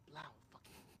die.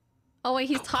 Oh wait,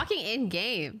 he's talking in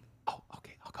game. Oh,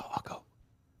 okay. I'll go.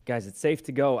 Guys, it's safe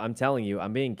to go. I'm telling you,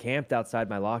 I'm being camped outside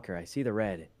my locker. I see the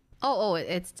red. Oh,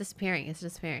 it's disappearing. It's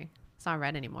disappearing. It's not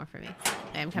red anymore for me.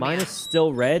 Okay, I'm coming Mine out. is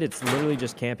still red. It's literally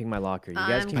just camping my locker. You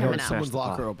guys I'm can go coming and out. smash Someone's the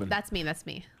locker pot. open. That's me. That's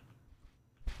me.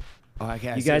 Oh,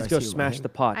 okay, You guys go smash the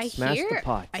pot. I Smash hear. the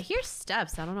pot. I hear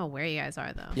steps. I don't know where you guys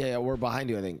are though. Yeah, we're behind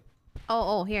you, I think.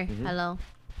 Oh, here. Hello.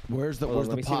 Where's the Hold on, where's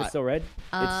let the me see if it's pot? still red.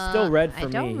 It's still red I for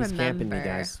don't me. He's camping me, remember.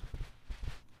 guys.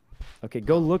 Okay,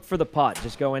 go look for the pot.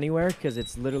 Just go anywhere because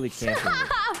it's literally camping me.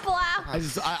 Blau. I'm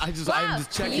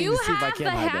just checking You to see if I have can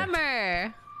the hide there.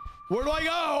 hammer. Where do I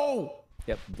go?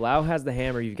 Yep, Blau has the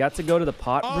hammer. You've got to go to the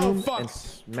pot Oh, room fuck. and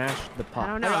smash the pot.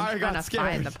 I don't know. I I'm got trying to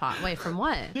find the scared. pot. Wait, from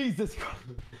what? Jesus Christ.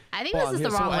 I think this is the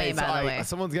wrong way, by the way.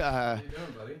 Someone's got. What are you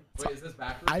doing, buddy? Wait, is this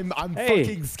backwards? I'm Hey.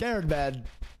 fucking scared, man.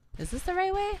 Is this the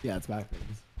right way? Yeah, it's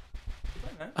backwards.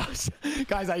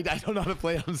 Guys, I don't know how to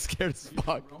play. I'm scared as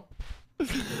fuck.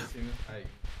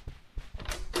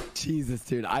 Jesus,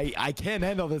 dude, I can't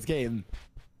handle this game.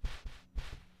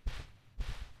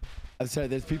 I'm sorry.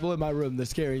 There's people in my room. They're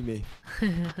scaring me.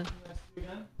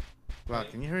 Wow,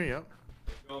 can you hurry up?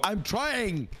 I'm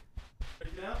trying.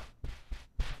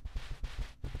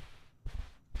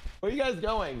 Where are you guys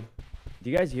going? Do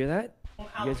you guys hear that? You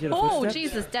guys hear the Oh, footsteps?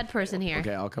 Jesus, dead person here.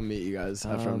 Okay, I'll come meet you guys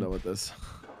after I'm done with this.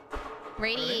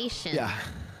 Radiation. Yeah.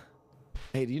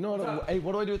 Hey, do you know what? Hey,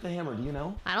 what do I do with the hammer? Do you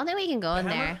know? I don't think we can go in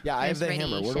there. Yeah, I have the There's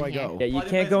hammer. Where do I radiation go? Yeah, you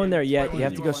can't go in there yet. You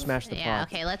have to go smash the Yeah, pot.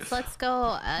 okay, let's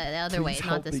go the other way, Please not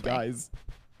help this me, way. guys.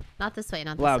 Not this way,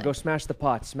 not this Wow, way. go smash the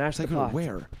pot. Smash the pot.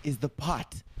 Where is the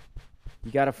pot?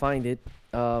 You gotta find it.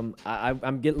 I'm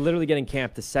literally getting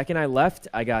camped. The second I left,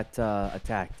 I got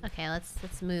attacked. Okay, let's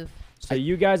move. So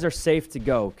you guys are safe to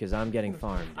go, because I'm getting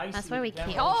farmed. That's where we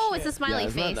came. Oh, it's a smiley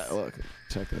face. Look,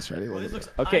 check this. Ready? Look at this.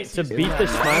 Okay, to beat the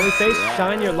smiley face,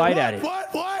 shine your light at it.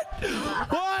 What?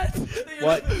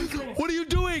 What? What are you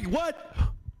doing? What?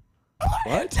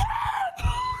 What?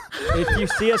 If you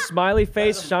see a smiley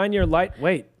face, shine your light.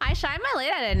 Wait. I shined my light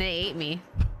at it and it ate me.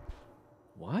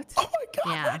 What? Oh my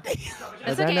God. Yeah.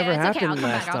 It's that okay. never It's okay. happened I'll come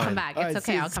last back. I'll come time. back. All It's right,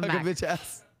 okay. see, I'll come suck a back. bitch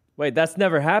ass. Wait, that's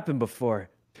never happened before.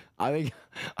 I think.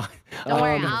 Don't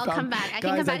worry. I'll come back. I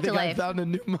can come back to life.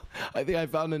 I think I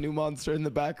found a new monster in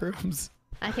the back rooms.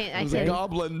 I It was a can.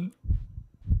 goblin.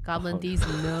 Goblin these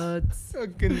nuts.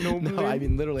 No, I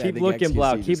mean literally. Keep I think looking, XQC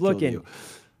Blau. just Keep killed looking. you.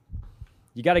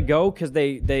 You gotta go, because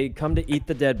they come to eat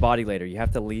the dead body later. You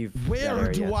have to leave. that Where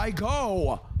area. do I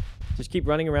go? Just keep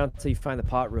running around until you find the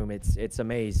pot room. It's a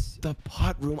maze. The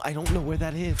pot room. I don't know where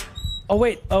that is. Oh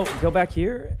wait. Oh, go back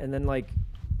here and then like.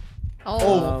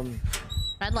 Oh.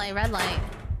 Red light. Red light.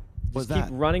 What's Just keep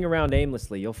that? running around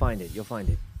aimlessly. You'll find it. You'll find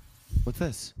it. What's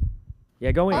this?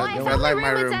 Yeah, go in. Oh, I go in. found the light room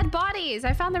my with room. dead bodies.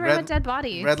 I found the room Red- with dead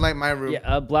bodies. Red light my room.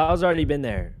 Yeah, Blau's already been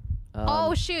there.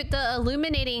 Oh shoot! The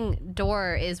illuminating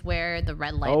door is where the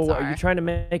red lights Oh, are. are you trying to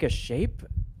make a shape?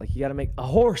 Like you gotta make a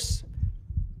horse.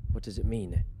 What does it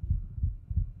mean?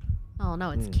 Oh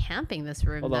no, it's camping this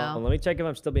room Hold though. on. Let me check if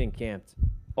I'm still being camped.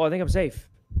 Oh, I think I'm safe.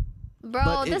 Bro,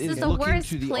 But it this is is the looking worst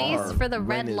to the place R for the when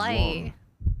red is light. wrong.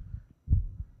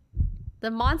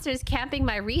 The monster's camping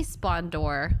my respawn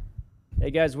door.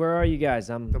 Hey guys, where are you guys?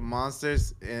 The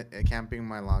monster's camping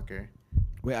my locker.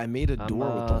 Wait, I made a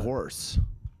door with the horse.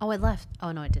 Oh, it left.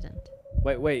 Oh no, it didn't.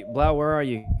 Wait, Blau, where are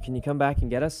you? Can you come back and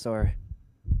get us, or?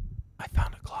 I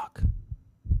found a clock.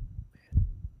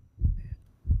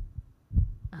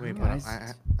 Wait, What but is-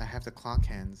 I have the clock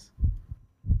hands.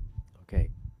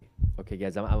 Okay,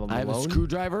 guys, I'm alone. I have a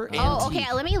screwdriver. And Oh, okay.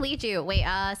 teeth. Let me lead you. Wait,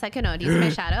 Sykkuno, do you see my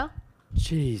shadow?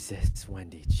 Jesus,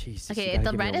 Wendy, Jesus. you Okay, gotta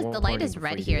the give me red a is the light warning is before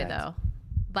red you do here that. though.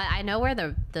 But I know where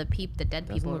the dead Doesn't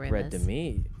people look room red is. to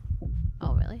me.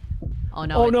 Oh really? Oh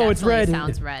no. Oh, no, it's definitely red.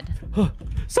 Sounds red.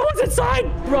 Someone's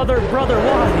inside! Brother, why?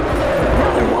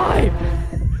 Brother,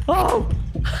 why? Oh!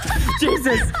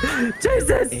 Jesus!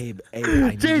 Abe, I need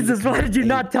you to Jesus, come- why did you Abe,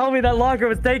 not tell me that locker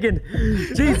was taken?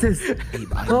 Jesus!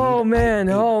 Abe, I Oh, need- man,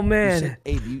 Abe, oh, you man. said-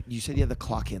 Abe, you said you had the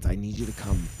clock hands. I need you to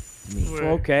come to me.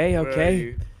 Okay. Where are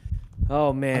you? Oh,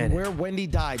 And man. where Wendy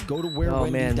died. Go to where Oh,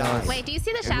 Wendy man, no. died. Wait, do you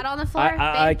see the shadow on the floor?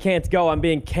 I babe? can't go. I'm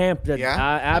being camped.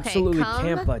 Yeah? Absolutely come.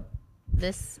 camped, but...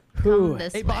 This. Whew. Come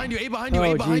this Abe, way. behind you. Abe, behind you. Oh,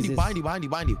 Abe, behind you. Jesus. Behind you. Behind you.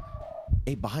 Behind you.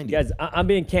 Abe, behind you. Guys, I'm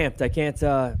being camped. I can't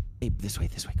Abe, this way.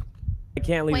 This way. Come. I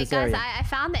can't leave Wait, this guys, area. I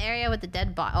found the area with the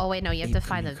dead body. Oh wait, no, you have Abe, to come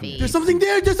find here, the come here. V. There's something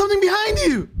there. There's something behind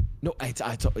you. No,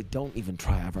 don't even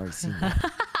try. I've already seen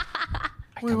that.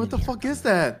 Wait, what the fuck is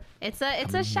that? It's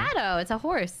a shadow. It's a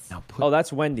horse. Now put. Oh,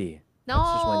 that's Wendy. No.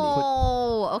 That's just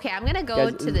Wendy. Okay, I'm gonna go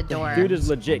Guys, to the door. Dude is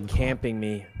legit camping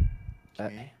me.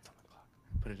 Okay.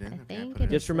 Put it in. I Okay, think put it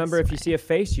in. Just remember, if you see a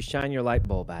face, you shine your light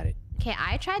bulb at it. Okay,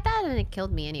 I tried that and it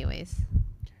killed me anyways.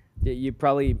 You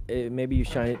probably, maybe you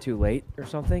shine it too late or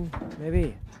something.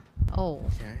 Maybe. Oh,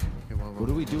 Okay. What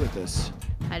do we do with this?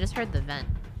 I just heard the vent.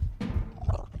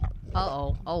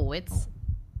 Uh-oh. Oh, it's...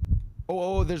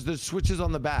 Oh, there's the switches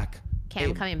on the back. Okay,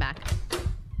 I'm Abe, coming back.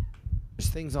 There's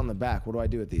things on the back. What do I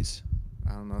do with these?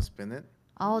 I don't know. Spin it.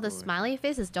 Oh, the smiley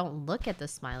faces. Don't look at the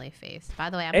smiley face. By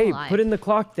the way, I'm Hey, alive. put in the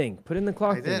clock thing. Put in the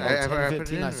clock I thing. did. Oh, I put it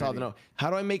 10:15. in I saw the already. note. How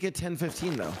do I make it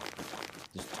 10:15 though?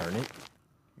 Just turn it.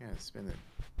 Yeah, spin it.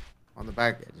 On the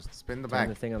back. Just spin the back. Turn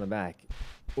the thing on the back.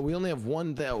 But we only have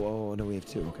one there. Oh no, we have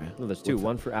two. Okay. No, there's two. What's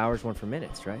One for hours, one for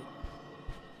minutes, right?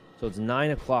 So it's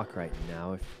 9 o'clock right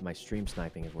now if my stream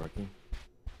sniping is working.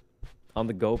 On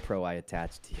the GoPro I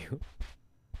attached to you.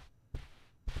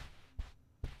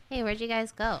 Hey, where'd you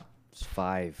guys go? It's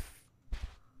 5.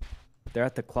 They're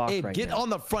at the clock Abe, right get now. on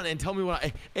the front and tell me what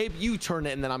I... Abe, you turn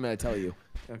it and then I'm going to tell you.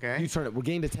 Okay. You turn it. We're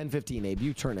getting to 10:15, Abe.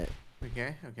 You turn it.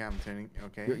 Okay. Okay. I'm turning.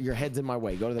 Okay. Your head's in my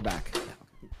way. Go to the back.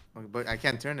 Okay, but I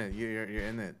can't turn it. You're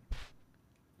in it.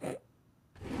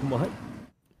 What?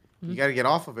 You gotta get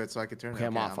off of it so I can turn Okay, it.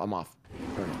 I'm off. I'm off.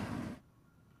 Turn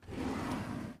it.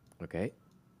 Okay.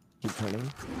 Keep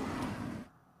turning.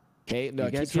 Okay, no, You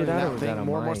keep guys hear turning that, or that was thing that on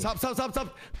more and more. my- Stop, stop, stop,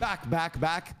 stop.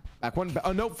 Back one.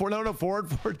 Oh, no,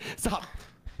 forward. Stop.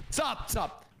 Stop.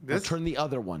 Now This? turn the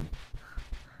other one.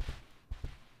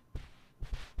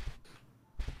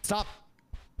 Stop.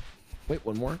 Wait,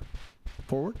 one more.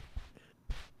 Forward.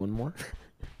 One more.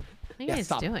 What are you Yeah, guys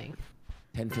stop. doing?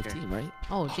 10:15, right?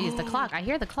 Oh, geez, the clock. I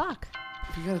hear the clock.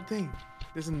 You got a thing.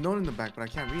 There's a note in the back, but I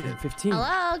can't read it. 15.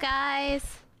 Hello, guys.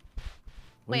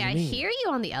 What do Wait, you I mean? hear you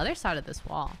on the other side of this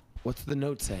wall. What's the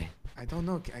note say? I don't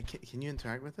know. Can you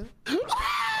interact with it?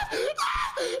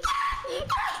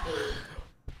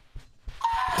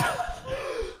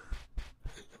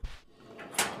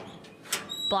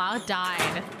 Blau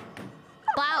died.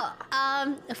 Blau,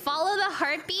 follow the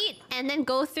heartbeat and then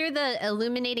go through the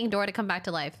illuminating door to come back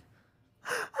to life.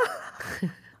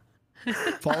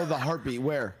 Follow the heartbeat.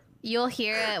 Where? You'll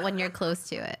hear it when you're close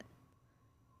to it.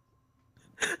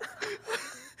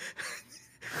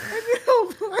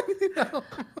 I need help.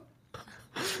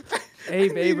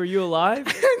 Abe, are you alive?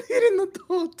 I need an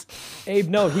adult. Abe,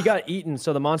 no, he got eaten,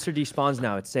 so the monster despawns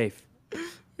now. It's safe.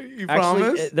 You Actually,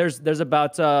 promise?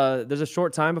 there's a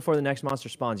short time before the next monster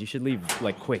spawns. You should leave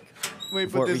like quick Wait,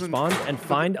 before but it there's respawns and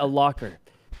find a locker.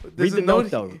 Read there's the a note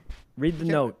note though. here. Read the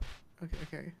note.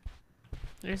 Okay.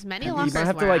 There's many You lockers might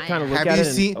have to where like I kind am. of look Have at you it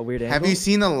in seen? a weird angle. Have you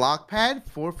seen a lock pad?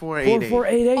 4488.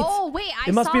 4488. Oh, wait, I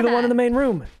It must saw be the one in the that. main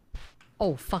room.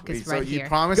 Oh, fuck, it's So right you here.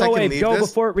 promise I Go, can Abe, leave go this?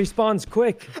 before it respawns.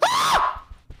 Quick.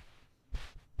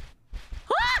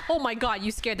 Oh my god,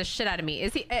 you scared the shit out of me.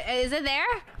 Is it there?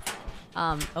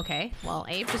 Okay. Well,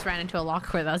 Abe just ran into a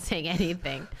locker without saying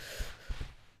anything.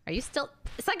 Are you still...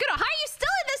 Sykkuno, how are you still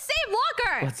in the same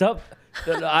locker? What's up?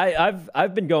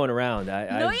 I've been going around. No,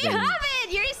 I've you been, haven't.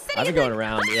 You're sitting I've in been the... going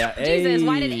around. Yeah. Jesus,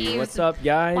 why did Hey, Abe... what's up,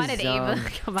 guys? Why did Abe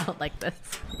come out like this?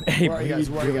 Abe, Where are you guys?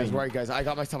 what are Where are you guys? I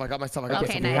got my stuff.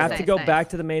 Okay, You nice, have to go nice. back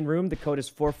to the main room. The code is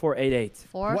 4488.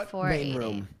 4488. What main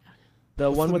room? The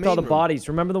What's one the with all the main room? bodies.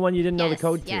 Remember the one you didn't know the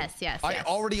code to? Yes. I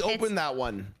already It's- opened that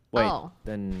one. Wait, Oh.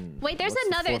 then. Wait, there's what's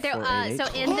the another... There, 4488? so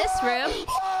in this room...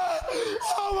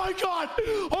 Oh my god!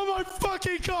 Oh my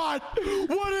fucking god!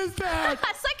 What is that?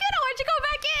 Sykkuno, why'd you go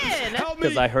back in? Help me!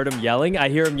 Because I heard him yelling. I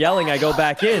hear him yelling. I go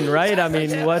back in, right? I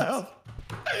mean, what?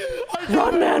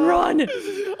 Run, man, run!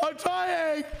 I'm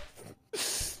trying!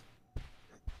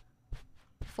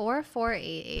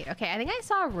 4488. Okay, I think I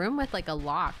saw a room with like a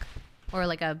lock. Or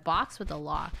like a box with a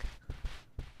lock.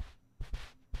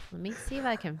 Let me see if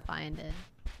I can find it.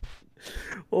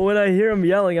 Well, when I hear him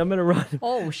yelling, I'm gonna run.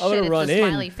 Oh I'm shit, gonna it's run the in,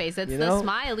 smiley face. It's you the know?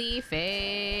 smiley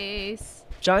face.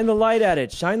 Shine the light at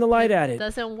it. Shine the light at it.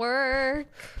 Doesn't work.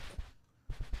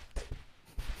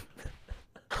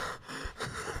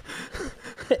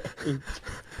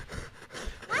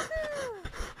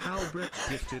 How Brett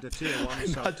gifted a tier 1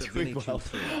 sub to doing Vinny well.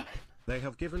 Q3. They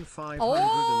have given 500 Oh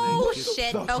and they give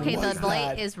shit. What Okay, was the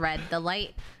light that? is red. The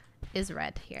light is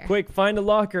red here. Quick, find a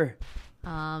locker.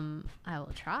 I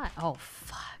will try. Oh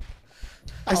fuck.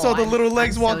 I saw the little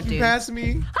legs I'm so walking doomed. past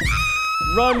me.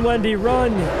 Run, Wendy,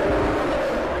 run.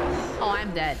 Oh,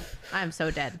 I'm dead. I'm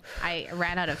so dead. I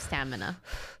ran out of stamina.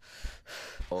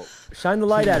 Shine the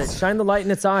light at it. Shine the light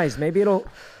in its eyes. Maybe it'll.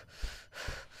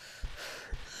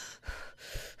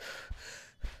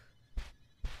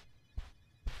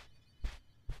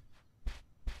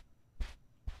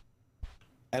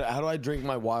 And how do I drink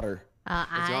my water?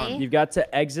 You've got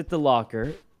to exit the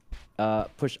locker.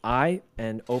 Push I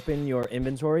and open your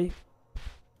inventory.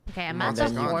 Okay, I'm at And the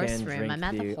then you horse can room. drink I'm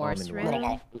at the the horse almond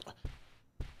room.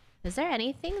 Is there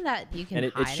anything that you can And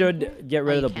it hide in should here? get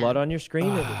rid Oh, of the you blood can. on your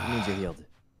screen. It means you're healed.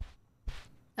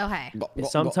 Okay.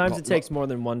 Sometimes it takes more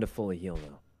than one to fully heal,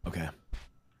 though. Okay.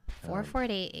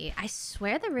 4488. I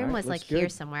swear the room Alright, was like looks here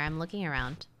good. somewhere. I'm looking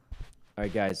around. All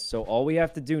right, guys. So all we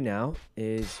have to do now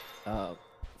is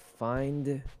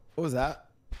find. What was that?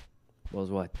 What was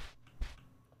what?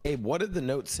 Hey, what did the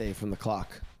note say from the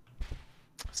clock?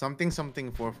 Something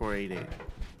 4488.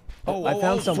 I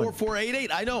found someone.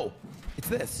 4488. I know. It's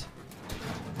this.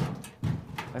 I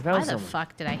Why found the someone.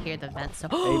 fuck did I hear the vent so?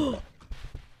 Hey,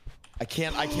 I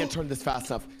can't turn this fast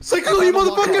enough. Sykkuno, you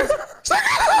motherfucker!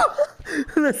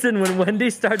 Sykkuno! listen, when Wendy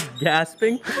starts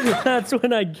gasping, that's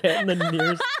when I get in the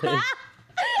nearest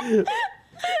thing.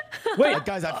 Wait,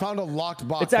 Guys, I found a locked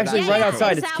box. It's actually that right actually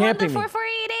outside. Is It's that one the camping me.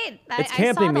 4488? It's I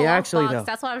camping saw the me, lockbox. actually, though.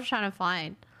 That's what I was trying to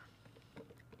find.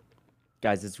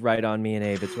 guys, it's right on me and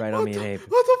Abe. It's right on me and Abe.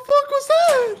 What the fuck was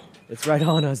that? It's right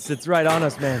on us. It's right on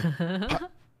us, man.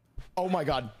 Oh my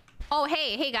god. Oh,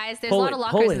 hey guys, there's Pull a lot it,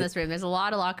 of pull lockers it. in this room. There's a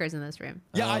lot of lockers in this room.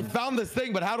 Yeah, I found this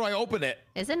thing, but how do I open it?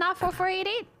 Is it not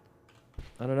 4488?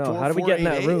 I don't know. How do we get in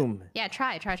that 4488? room? Yeah,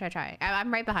 try.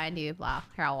 I'm right behind you, Blau.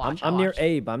 Here, I'll watch. I'm I'll near watch.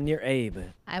 Abe. I'm near Abe.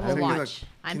 I will Can watch.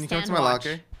 I'm you come stand to my watch.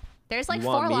 locker? There's like You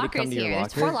want 4 me to lockers come to your here.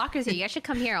 There's locker? 4 lockers here. You guys should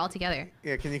come here all together.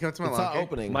 Yeah, can you come to my It's not locker?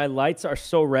 opening. My lights are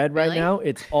so red right Really? now.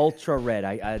 It's ultra red.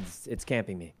 It's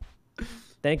camping me.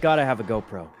 Thank God I have a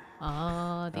GoPro.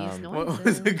 Oh, these What noises.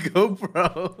 was a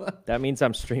GoPro? That means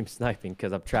I'm stream sniping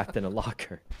because I'm trapped in a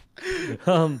locker.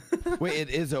 Wait, it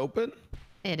is open?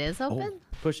 It is open?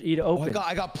 Push E to Oh, open.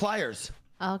 I got pliers.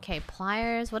 Okay,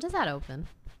 pliers. What does that open?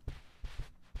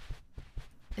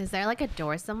 Is there like a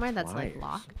door somewhere that's like Pliers.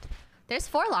 locked? There's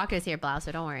 4 lockers here, Blau,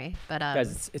 so don't worry. But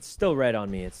Guys, it's still red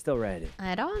on me. It's still red.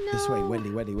 I don't know. This way, Wendy.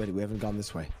 We haven't gone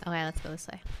this way. Okay, let's go this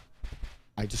way.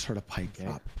 I just heard a pipe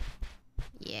drop.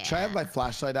 Yeah. Should I have my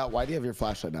flashlight out? Why do you have your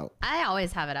flashlight out? I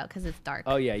always have it out because it's dark.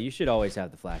 Oh yeah, you should always have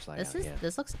the flashlight This out. is Yeah.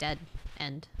 this looks dead.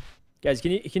 End. Guys,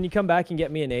 can you come back and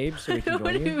get me an Abe so we can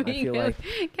What join do you? you I feel mean?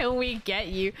 like Can we get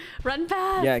you? Run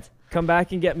fast. yeah, come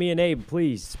back and get me an Abe,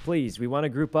 please. We want to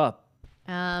group up.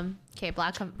 Okay,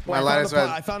 Black. My light is red.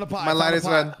 I found a pot. My light is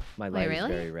red. My light really?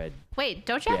 is very red. Wait,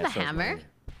 don't you have Yeah, the so is hammer? mine.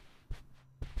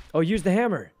 Oh, use the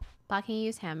hammer. Black, can you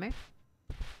use hammer?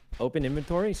 Open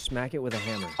inventory, smack it with a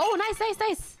hammer. Oh,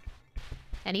 nice.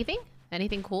 Anything?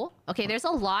 Anything cool? Okay, there's a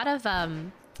lot of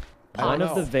One don't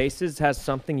of the know. vases has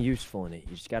something useful in it.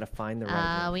 You just gotta find the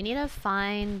right one. we need to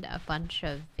find a bunch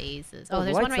of vases. Oh, Oh, the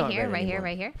there's one light's right not here, red anymore.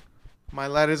 right here. My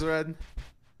light is red.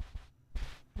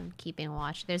 I'm keeping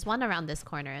watch. There's one around this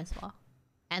corner as well.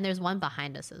 And there's one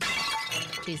behind us as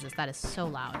well. Jesus, that is so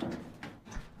loud.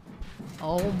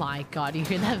 Oh my god, you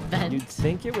hear that vent? You'd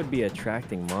think it would be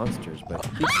attracting monsters, but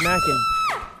keep smacking.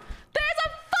 There's a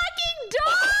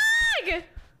fucking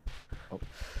dog!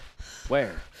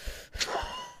 Where?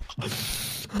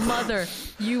 Mother,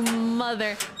 you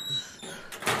mother.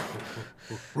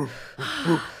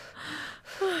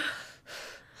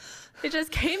 It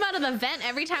just came out of the vent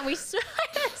every time we... the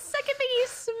second thing you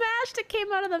smashed, it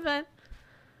came out of the vent.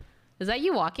 Is that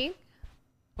you walking?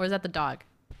 Or is that the dog?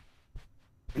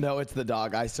 No, it's the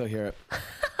dog. I still hear it.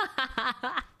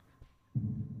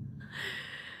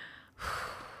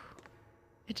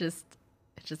 It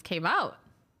just came out.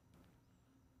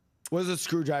 What does a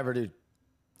screwdriver do?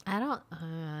 I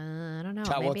don't know.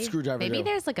 Chat, what's screwdriver maybe do?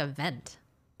 there's like a vent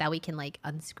that we can like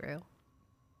unscrew.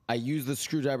 I use the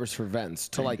screwdrivers for vents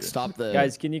to like stop the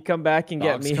Guys, can you come back and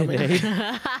get dogs me an coming. Abe?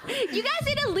 You guys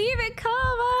need to leave it. Come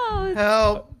on.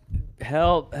 Help!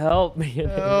 Help me.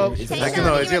 Help. Is Thanks it for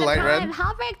Sykkuno, leaving is your the light red? Prime.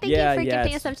 Halbrecht, thank Yeah, you for yeah,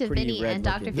 gifting it's us up to pretty Vinny red and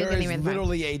Dr. looking. There Figure is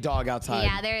literally a dog outside.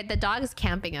 Yeah, the dog is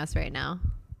camping us right now.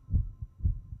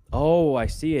 Oh, I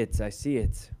see it.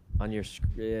 On your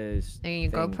Your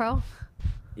thing. GoPro?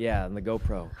 Yeah, on the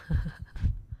GoPro.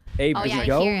 Abe, Oh did yeah, you I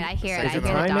go? hear it. I hear it. I Is hear it the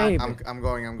time, dog. Abe? I'm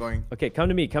going. Okay, come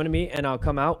to me, and I'll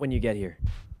come out when you get here.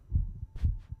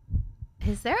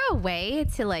 Is there a way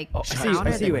to like Oh, counter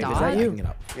I see the you, Abe. dog? Is that you? Hang it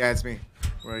up. Yeah, it's me.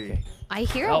 Where are you? Okay. I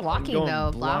hear Help, it I'm walking going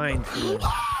though, Blau. blind for you.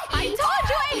 I told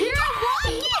you I hear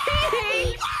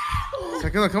it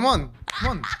walking. Sykkuno, come on.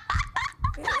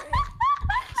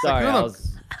 Sorry, Sykkuno. I was.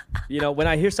 When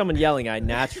I hear someone yelling, I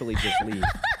naturally just leave.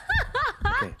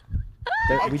 Okay.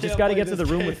 We just can't got to play get to the this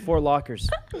room game. with 4 lockers.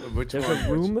 Which There's one? a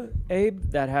room, Abe,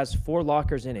 that has 4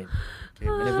 lockers in it.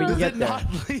 And if we can Does get it there,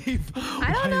 not leave?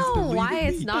 I don't know why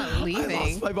it's not I leaving.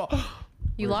 lost my ball.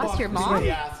 You lost your mom?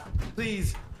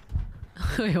 Please.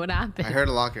 Wait, what happened? I heard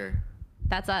a locker.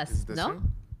 That's us. Is it this No?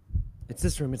 room? it's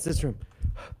this room.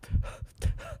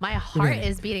 My heart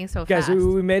is beating so Guys, fast.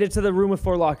 we made it to the room with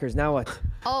 4 lockers. Now what?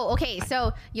 Oh, okay.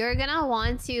 So you're gonna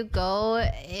want to go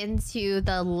into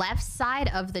the left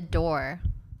side of the door.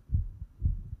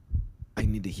 I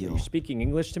need to Are heal. you speaking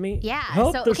English to me? Yeah,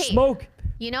 Help, so, there's okay. smoke.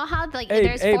 You know how like Abe,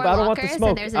 there's Abe, 4 I don't want the lockers smoke.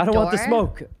 and there's a I don't door? want the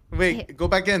smoke. Wait, go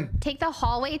back in. Take the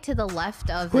hallway to the left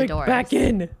of Quick, the doors. back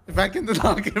in. Back in the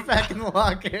locker. Back in the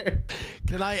locker.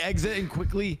 Can I exit and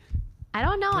quickly? I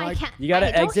don't know. I can't. You gotta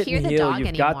I don't exit hear and the heal. dog You've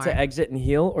anymore. got to exit and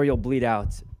heal, or you'll bleed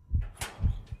out. All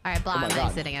right, Blau, my I'm God.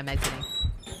 exiting. I'm exiting.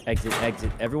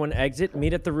 Exit. Everyone exit.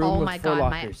 Meet at the room Oh with my 4 god,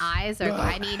 lockers. my eyes are.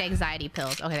 I need anxiety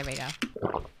pills. Okay, there we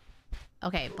go.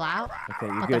 Okay, Blau. Okay,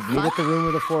 you're What good. the Meet at fuck? the room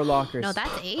with the 4 lockers. No,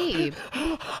 that's Abe.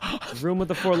 Room with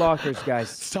the 4 lockers, guys.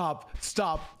 Stop.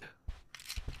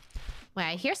 Wait,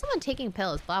 I hear someone taking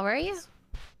pills. Blau, where are you?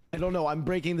 I don't know. I'm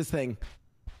breaking this thing.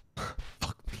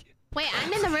 Fuck me. Wait,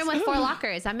 I'm in the room with 4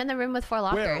 lockers. I'm in the room with 4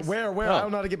 lockers. Where? Oh. I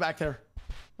don't know how to get back there.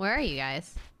 Where are you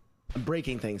guys? I'm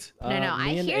breaking things. No, I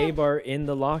me and hear- Abe are in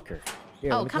the locker.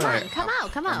 Here, Oh, let me come try on. it.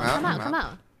 Come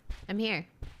out. I'm here.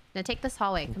 Now take this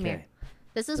hallway. Come here. Okay.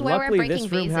 This is And where we're luckily, breaking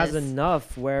this room vases. has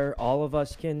enough where all of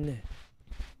us can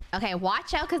Okay,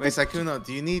 watch out Wait, because Sykkuno,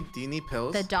 do you need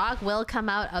pills? the dog will come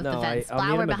out of the vents. I'll Blau,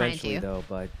 need we're him behind eventually, you. though,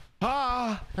 but...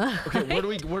 Okay, where do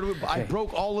we? I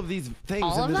broke all of these things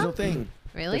All and of there's no them? thing.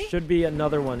 Really? There should be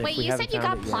another one if Wait, we you haven't said you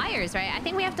found got it yet. pliers, right? I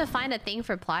think we have to find a thing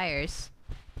for pliers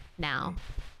now.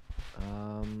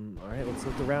 All right, let's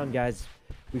look around, guys.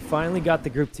 We finally got the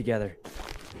group together.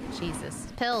 Jesus.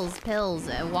 Pills,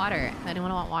 water.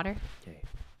 Anyone want water? Okay.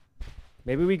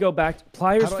 Maybe we go back to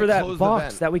pliers do for I that close the box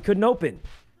vent? that we couldn't open.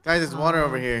 Guys, there's water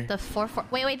over here. The 4-4.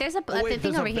 Wait, there's a Oh, wait,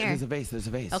 thing over here. There's a vase. There's a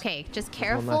vase. Okay, just one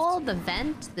careful. left. The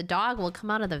vent, the dog will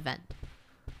come out of the vent.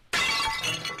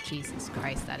 Jesus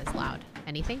Christ, that is loud.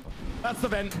 Anything? That's the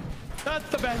vent. That's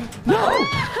the vent.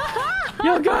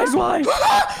 Yo, guys, why?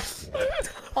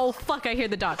 Oh, fuck, I hear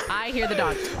the dog. I hear the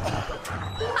dog.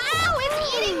 Ow,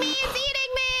 it's eating me! It's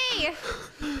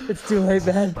eating me! It's too late,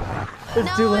 man. It's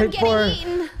No, too I'm late getting for her.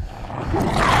 eaten.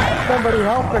 Somebody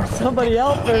help her. Somebody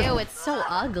help her. Ew, it's so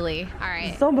ugly. All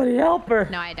right. Somebody help her.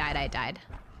 No, I died.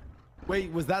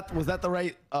 Wait, was that the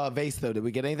right vase though? Did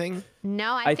we get anything?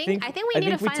 No, I think we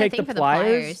need to find a take thing the for the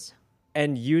pliers.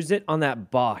 and use it on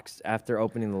that box after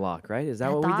opening the lock, right? Is that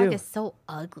That what dog we do? is so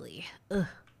ugly. Ugh.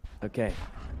 Okay.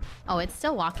 Oh, it's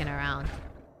still walking around.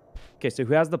 Okay, so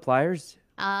who has the pliers?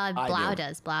 Blau do.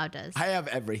 does. Blau does. I have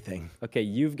everything. Okay,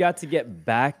 you've got to get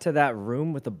back to that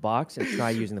room with the box and try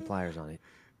using the pliers on it.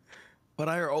 But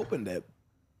I opened it.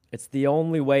 It's the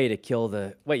only way to kill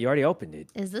the... Wait, you already opened it.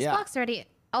 Is this Yeah. box already...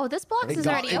 Oh, this box is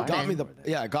already it got me open.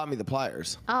 it got me the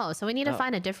pliers. Oh, so we need to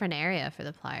find a different area for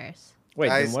the pliers. Wait,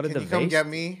 Guys, then what did can the you come vase... get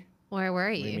me? Where were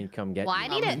What you? do you mean, come get Well, you? I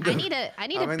need I'm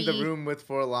to in be... the room with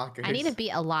 4 lockers. I need to be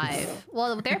alive.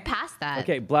 Well, they're past that.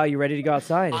 Okay, Blau, you ready to go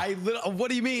outside? What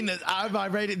do you mean? I'm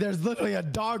ready. There's literally a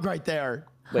dog right there.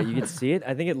 Wait, you can see it?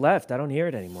 I think it left. I don't hear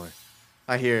it anymore.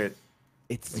 I hear it.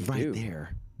 It's you right do.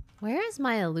 there. Where is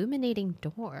my illuminating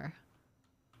door?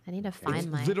 I need to find It's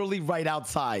my... literally right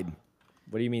outside.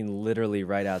 What do you mean literally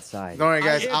right outside? Don't worry,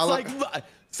 guys. It's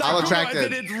I'll attract attract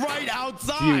it. It's right Do you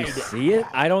outside. see it?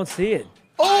 I don't see it.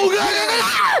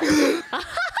 Oh, God!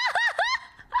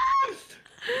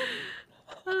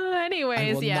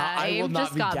 Anyways, yeah, I will Abe not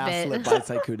just be got gaslit bit. by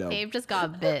Sykkuno. Abe just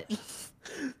got bit.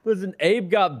 Listen, Abe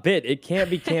got bit. It can't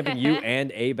be camping you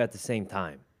and Abe at the same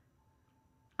time.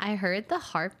 I heard the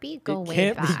heartbeat go It way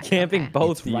can't back. be camping Okay.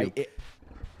 both It's of you. right.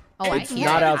 Oh, I It's hear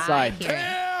not it. outside. I hear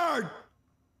it.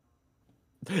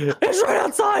 It's right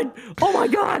outside. Oh my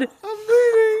God. I'm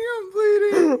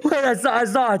bleeding. Wait, I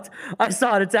saw it. I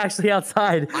saw it. It's actually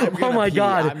outside. I'm Oh gonna my pee.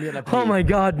 God. I'm gonna Oh pee. my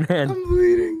God, man. I'm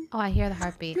bleeding. Oh, I hear the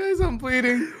heartbeat. Guys, I'm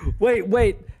bleeding.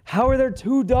 Wait. How are there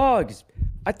 2 dogs?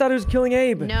 I thought it was killing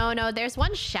Abe. No, there's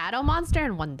one shadow monster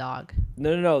and one dog.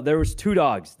 No. There was 2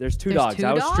 dogs. There's 2 dogs. 2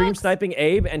 I was stream dogs? sniping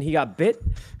Abe and he got bit.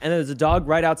 And there's a dog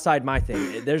right outside my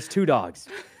thing. There's 2 dogs.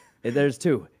 There's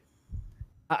 2.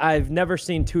 I've never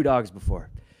seen 2 dogs before.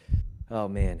 Oh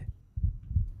man.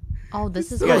 Oh,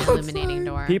 this is so my outside. illuminating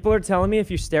door. People are telling me if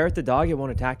you stare at the dog, it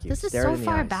won't attack you. This is Stare so it in the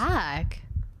far eyes. back.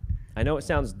 I know it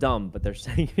sounds dumb, but they're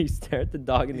saying if you stare at the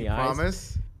dog in the eyes.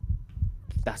 Promise?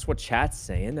 That's what chat's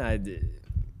saying. I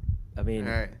mean,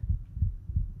 All right.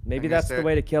 maybe I'm gonna that's the stare-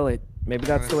 way to kill it. Maybe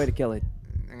that's the way to kill it.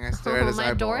 I'm going to stare at Oh, his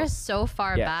my door eyeballs. is so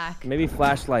far Yeah. back. Maybe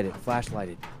flashlight it. Flashlight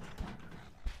it.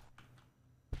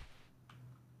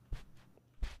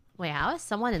 Wait, how is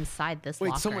someone inside this Wait,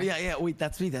 locker? someone. Yeah. Wait,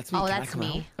 that's me. That's me. Oh, Can I that's come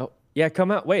me. out? Oh, yeah.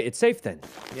 Come out. Wait, it's safe then.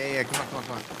 Yeah, come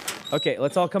on. Okay,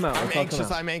 let's all come out. I'm Let's all anxious.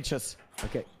 come out. I'm anxious.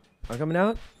 Okay, I'm coming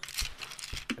out.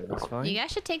 That's fine. You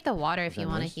guys should take the water if you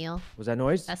want to noise? heal. Was that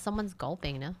noise? That's someone's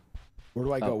gulping, no? Where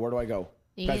do I go? Oh. Where do I go?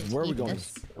 You Guys, can where are we eat going?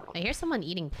 this. I hear someone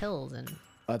eating pills and...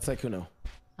 That's Sykkuno.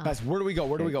 Guys, where do we go?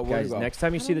 Where do we go? Where Guys, do we go? next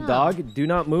time you see the don't know. dog, do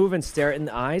not move and stare it in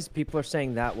the eyes. People are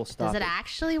saying that will stop Does it it.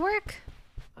 actually work?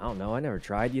 I don't know. I never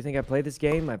tried. You think I played this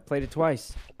game? I played it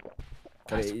twice. But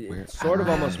Guys, it where- sort of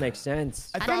almost makes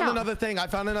sense. I don't found know. another thing. I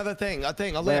found another thing. A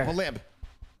thing. A Where? lamp. A lamp.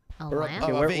 A Or a- lamp?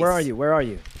 Okay, a where vase. are you? Where are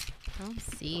you? I don't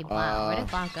see Blau. Where did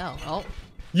Blau go? Oh.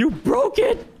 You broke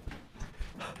it!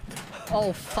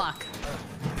 Oh, fuck.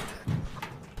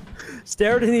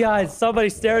 Stare it in the eyes. Somebody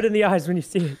stare it in the eyes when you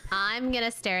see it. I'm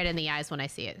gonna stare it in the eyes when I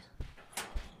see it.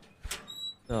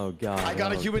 Oh, God. I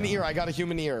got a oh, human God. ear. I got a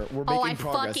human ear. We're making Oh, I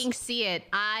progress. fucking see it.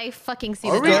 I fucking see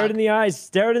Are the we? Stare dog. it in the eyes.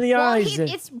 Stare it in the Well, eyes.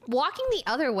 it's walking the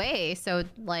other way, so,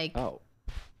 like... Oh.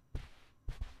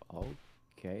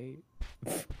 Okay.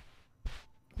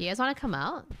 You guys want to come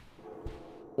out?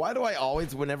 Why do I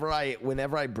always, whenever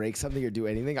I break something or do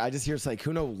anything, I just hear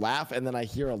Sykkuno laugh and then I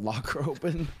hear a locker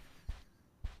open?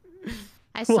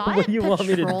 I saw What it do you want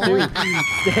me to patrolling.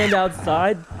 do? Stand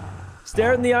outside?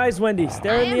 Stare it in the eyes, Wendy.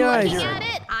 Stare I it in am the eyes. looking at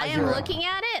it. I am hear it. looking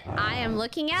at it. I am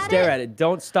looking at it. Stare at it.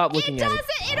 Don't stop looking It at it.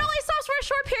 doesn't. It only stops for a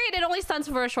short period. It only stuns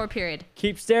for a short period.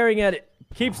 Keep staring at it.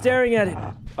 Keep staring at it.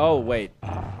 Oh, wait.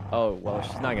 Oh, well,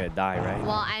 she's not gonna die, right?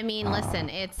 Well, I mean, listen,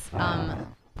 it's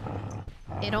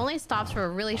it only stops for a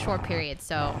really short period,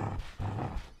 so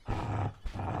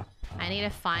I need to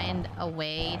find a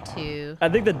way to. I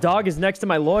think the dog is next to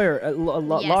my locker.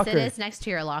 Yes, it is next to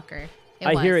your locker.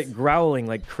 I hear it growling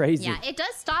like crazy. Yeah, it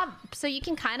does stop, so you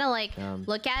can kind of like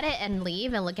look at it and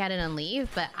leave, and look at it and leave.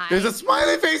 But There's a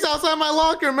smiley face outside my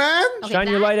locker, man. Okay, Shine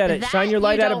your light at it. Shine your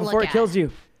light at it don't before look it kills you.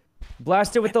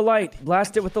 Blast it with the light.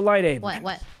 Blast it with the light, Abe.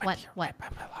 What?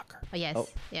 Oh,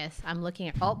 yes, yes. I'm looking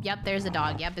at. Oh, yep. There's a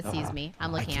dog. Yep, it sees me.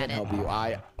 I'm looking at it. Help you.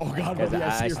 Oh God, Guys, Bubby,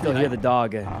 I still hear the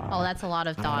dog. Oh, that's a lot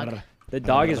of dog. The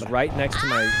dog is right next to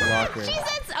my locker.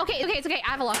 Jesus. Okay, it's okay.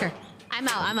 I have a locker. I'm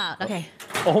out. Okay.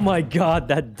 Oh my God,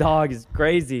 that dog is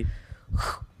crazy.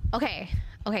 Okay.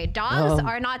 Dogs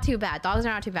are not too bad.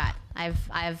 I've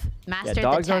mastered the tech.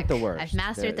 Dogs aren't the worst. I've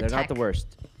mastered the They're tech. not the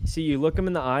worst. See, you look them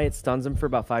in the eye, it stuns them for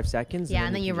about 5 seconds. Yeah,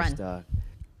 and then you run.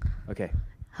 Okay.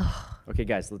 Okay,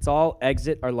 guys, let's all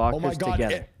exit our lockers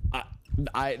together.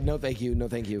 No, thank you. No,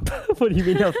 thank you. What do you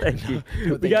mean, no, thank you?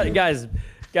 No, We got, you. guys,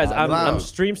 I'm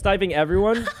stream sniping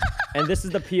everyone, and this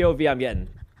is the POV I'm getting.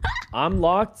 I'm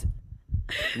locked.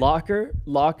 Locker.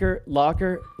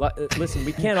 Listen,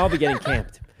 we can't all be getting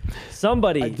camped.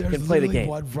 Somebody can play the game.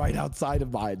 There's one right outside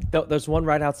of mine. There's one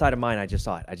right outside of mine. I just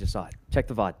saw it. Check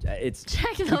the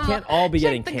VOD. We can't all be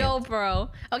getting Check the camped. GoPro.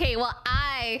 Okay, well,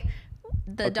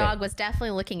 the dog was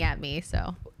definitely looking at me,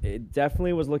 so. It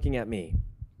definitely was looking at me.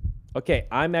 Okay,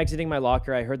 I'm exiting my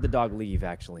locker. I heard the dog leave,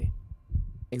 actually.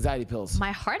 Anxiety pills.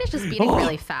 My heart is just beating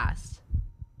really fast.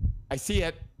 I see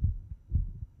it.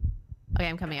 Okay,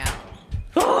 I'm coming out.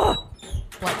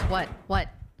 What?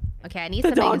 Okay, I need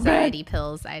some anxiety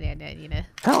pills. I need to.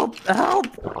 Help!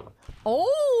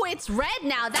 Oh, it's red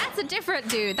now. That's a different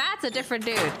dude.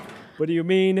 What do you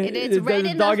mean? It's red.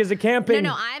 The dog is a camping.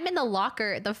 No, I'm in the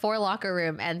locker, the 4 locker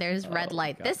room, and there's red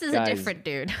light. God. This is Guys. a different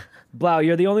dude. Blau,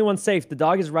 you're the only one safe. The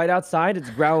dog is right outside. It's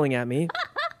growling at me.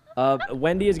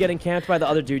 Wendy is getting camped by the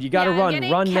other dude. You gotta run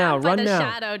now. Run now.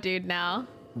 Shadow dude now.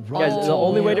 Guys, the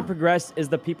only way to progress is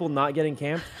the people not getting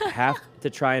camped have to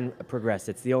try and progress.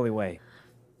 It's the only way.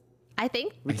 I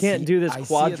think we can't do this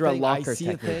quadra locker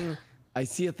technique. I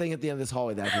see a thing at the end of this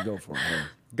hallway that I can go for.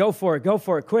 Go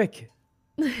for it, quick.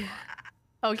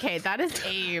 Okay, that is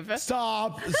Abe.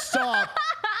 Stop.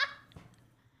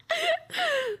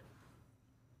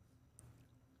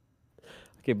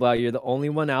 Okay, Blau, you're the only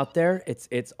one out there.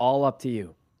 It's all up to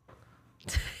you.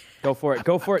 Go for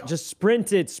it. Just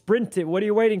sprint it. What are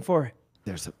you waiting for?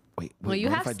 There's a wait. Well, you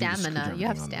have stamina.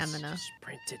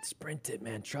 Sprint it,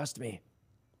 man. Trust me.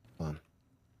 Hold on.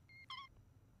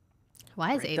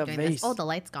 Why is Abe doing this? Oh, the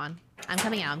light's gone. I'm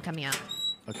coming out.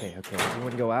 Okay.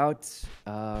 Everyone go out.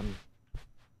 Oh,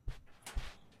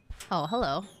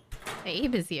 hello.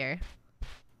 Abe is here.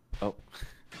 Oh.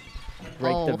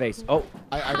 Break the vase. Oh.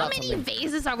 How many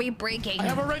vases are we breaking? I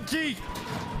have a red key.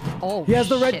 Oh, he has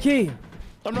the red key.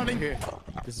 I'm running here.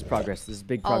 This is progress. This is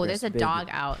big progress. Oh, there's a dog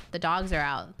out. The dogs are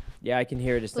out. Yeah, I can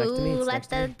hear it. It's next to me. Let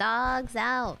the dogs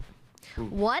out. Ooh.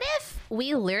 What if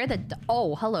we lure the...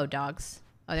 Oh, hello, dogs.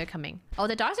 Oh, they're coming. Oh,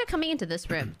 the dogs are coming into this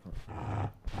room.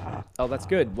 Oh, that's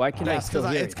good. Why can I still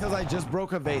hear it? It's because I just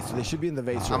broke a vase, so they should be in the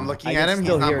vase room. I'm looking at him. He's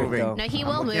not moving. No, he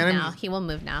will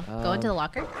move now. Go into the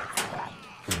locker.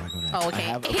 Oh,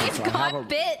 okay. He's got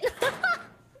bit.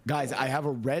 Guys, I have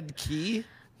a red key,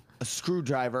 a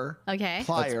screwdriver. Okay.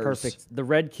 Pliers. That's perfect. The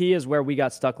red key is where we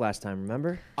got stuck last time,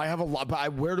 remember? I have a lot,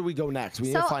 but where do we go next? We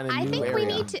need to find a new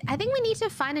area. I think we need to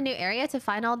find a new area to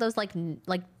find all those like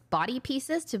body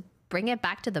pieces to bring it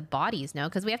back to the bodies, no?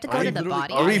 Because we have to go to the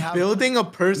bodies. Are we building a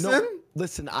person? No,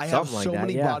 listen, I have so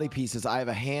many body pieces. I have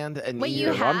a hand and wait,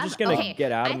 you have? I'm just gonna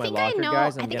get out of my locker,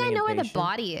 guys. I think I know where the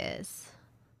body is.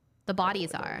 The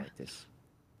bodies are. Like this.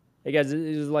 Hey guys,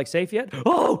 is it like safe yet?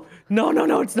 Oh no,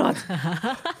 it's not.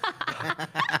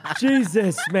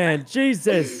 Jesus, man,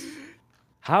 Jesus.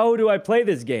 How do I play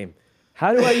this game?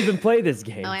 How do I even play this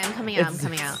game? Oh, I'm coming out.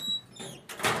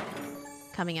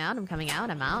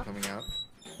 I'm out.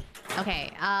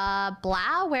 Okay,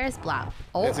 Blau, where's Blau?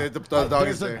 Oh, the dog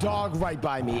there's a dog right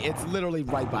by me. It's literally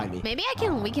right by me. Maybe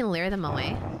we can lure them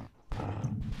away.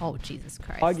 Oh, Jesus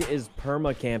Christ. Dog is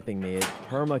perma-camping me. It's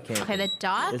perma-camping. Okay, the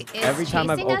dog is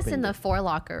chasing us in the 4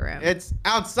 locker room. It's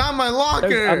outside my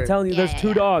locker. I'm telling you, there's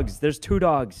two dogs. There's 2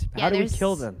 dogs. Yeah, How do we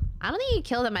kill them? I don't think you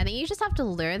kill them. I think you just have to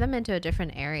lure them into a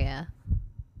different area.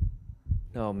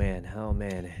 Oh, man.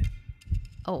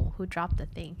 Oh, who dropped the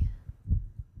thing?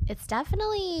 It's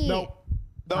definitely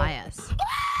by us.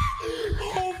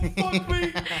 Oh, fuck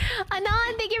me.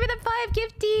 Anon, thank you for the 5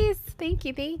 gifties. Thank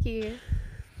you, thank you.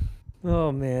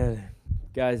 Oh man,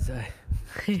 guys, I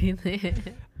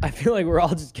feel like we're all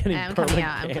just getting I'm coming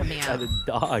out. I'm perma-camped coming by out. the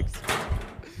dogs.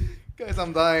 Guys,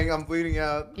 I'm dying. I'm bleeding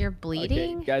out. You're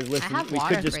bleeding? Okay, guys, listen, I have we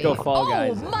water could just for go you. Fall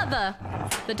Guys. Oh, mother!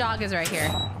 The dog is right here.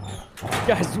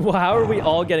 Guys, how are we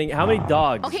all getting? How many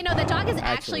dogs? Okay, no, the dog is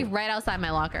actually right outside my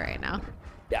locker right now.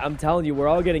 Yeah, I'm telling you, we're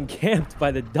all getting camped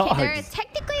by the dogs. Okay,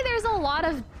 technically, there's a lot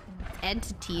of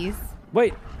entities.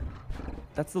 Wait,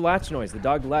 that's the latch noise. The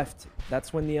dog left.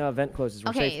 That's when the vent closes. We're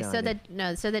Okay, safe so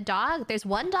now, the dog. There's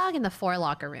one dog in the 4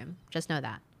 locker room. Just know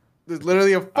that. There's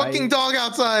literally a fucking dog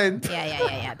outside.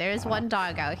 Yeah. There's one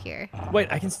dog out here. Wait,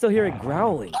 I can still hear it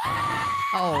growling.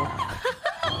 Oh.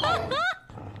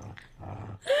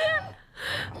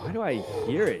 Why do I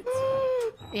hear it?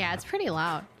 Yeah, it's pretty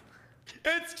loud.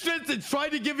 It's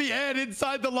trying to give me head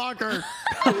inside the locker.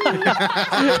 Hey,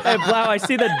 Blau, I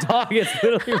see the dog. It's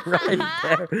literally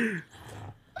right there.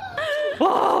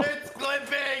 Oh! It's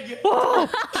clipping. Oh!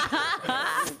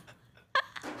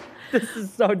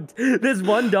 This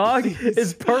one dog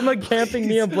is perma-camping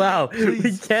me and Blau.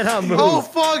 We cannot move. Oh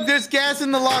fuck! There's gas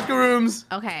in the locker rooms.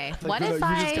 Okay, Like, what no, if you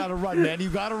I... just gotta run, man. You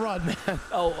gotta run, man.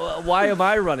 Oh, why am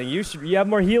I running? You have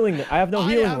more healing. I have no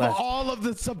healing I have left. all of the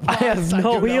I supplies. have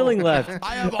no do healing know. left.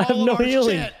 I have I have all no of our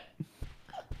healing. shit.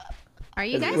 Are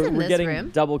you guys we're in this getting room?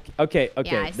 double. Okay.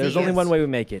 Yeah, I see There's you. only one way we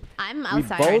make it. I'm We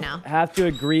outside both right now. have to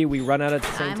agree we run out at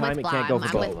the same I'm time. with It Blau. can't go I'm for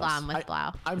both with of Blau. us. I'm with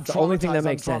Blau. I'm the only thing that traumatized,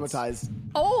 makes I'm sense. traumatized.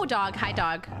 Oh, dog. Hi,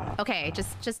 dog. Okay,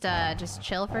 just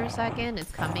chill for a second.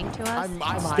 It's coming to us.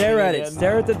 I'm Stare at hiding it. in.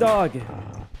 Stare at the dog.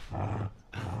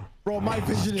 Bro, my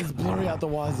vision is blurry out the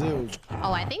wazoo.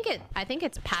 Oh, I think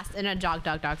it's past. And a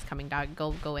dog's coming. Dog,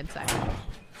 go inside.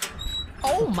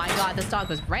 Oh my God, this dog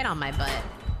was right on my butt.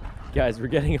 Guys, we're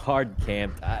getting hard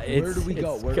camped. Where do we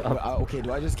go? Okay,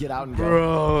 do I just get out and go?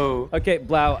 Bro. Okay,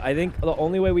 Blau, I think the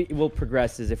only way we will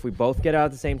progress is if we both get out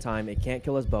at the same time. It can't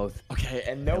kill us both. Okay,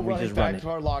 and no And we running just run back it. to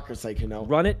our locker, Sykkuno.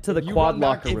 Run it to the If you quad run back-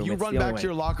 locker room. If you It's run the back only to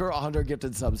way. your locker, 100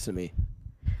 gifted subs to me.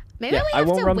 Maybe Yeah, we I have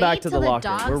won't to run wait back to the till locker.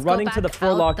 dogs We're go running to the back 4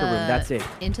 out locker room. That's it.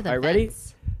 Into the All right, ready?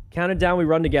 vents. Count it down. We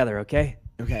run together, okay?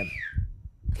 Okay.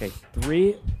 Okay,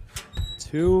 3,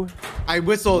 2, I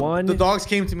whistled. One. The dogs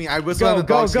came to me. I whistled and the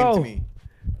dogs came to me.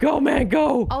 Go, man,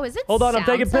 go. Oh, is it Hold on, I'm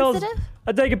taking sound pills. sensitive?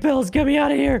 I'm taking pills. Get me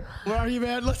out of here. Where are you,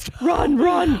 man? Let's go.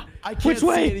 Run. I can't Which see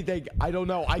way? anything. I don't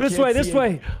know. This way, this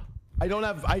way. I don't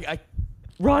have.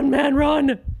 Run, man,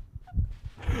 run.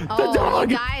 Oh,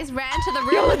 dog. you guys ran to the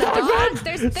room Yo, with the the dog ran. dogs.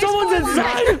 There's Someone's 4 more.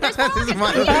 inside. There's 4 This is more.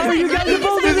 my- How are you guys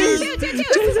both in There's here? 2.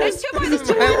 Jesus. There's 2 more. There's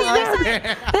 2 more on the other side.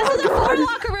 This is a 4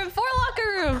 locker room. 4 locker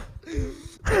room.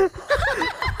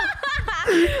 Are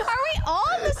we all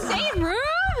in the same room?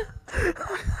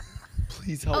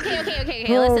 Please help. Okay.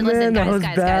 Oh, Listen, man, that guys, was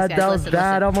guys, bad. guys, That was listen,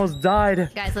 bad. listen. Almost died.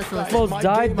 Guys, listen. Almost My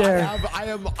died game, there. I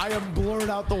am blurred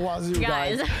out the wazoo,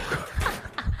 guys. Guys.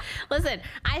 Listen,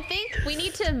 I think we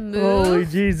need to Holy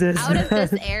move Jesus. out of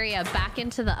this area back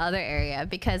into the other area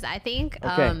because I think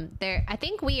Okay. I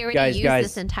think we already Guys, used guys.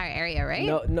 this entire area,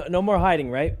 right? No more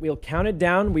hiding, right? We'll count it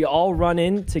down. We all run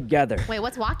in together. Wait,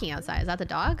 what's walking outside? Is that the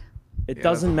dog? It Yeah,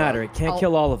 doesn't that's matter. It can't Oh.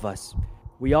 kill all of us.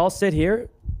 We all sit here,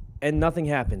 and nothing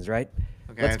happens, right?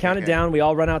 Okay, Let's count it okay. down. We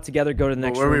all run out together, go to the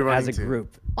next where are we room as running a to?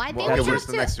 group. Well, I think Well, we where's have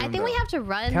the to. next I room, think we though? have to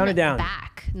run Count it down.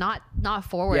 back, not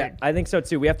forward. Yeah, I think so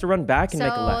too. We have to run back and make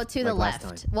a So left. to the like last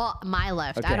left. time. Well, my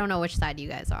left. I Okay. don't know which side you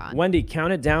guys are on. Wendy,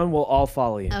 count it down. We'll all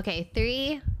follow you. Okay,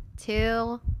 3, 2,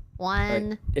 All 1.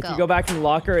 right. If go. you go back in the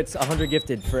locker, it's 100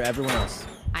 gifted for everyone else.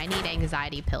 I need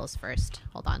anxiety pills first.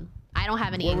 Hold on. I don't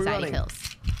have any Where are we anxiety running?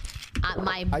 pills.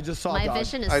 I just saw my dog.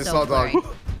 vision is I just so saw dog. blurry.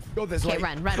 Go this Okay, way.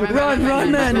 run,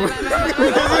 man.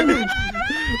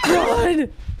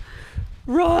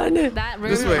 Run! That room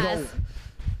This way. has.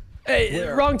 Hey,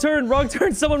 Where? wrong turn.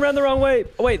 Someone ran the wrong way.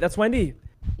 Oh, wait, that's Wendy.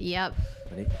 Yep.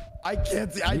 I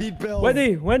can't see. I need pills.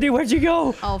 Wendy, where'd you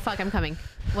go? Oh fuck, I'm coming.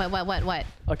 What?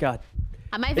 Oh, God.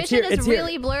 My It's vision here, is it's here.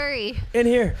 really blurry. In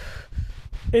here,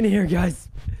 guys.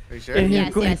 Are you sure? In here,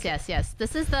 Yes, quick. yes.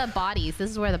 This is the bodies. This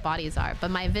is where the bodies are.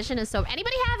 But my vision is so.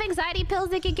 Anybody have anxiety pills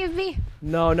they could give me?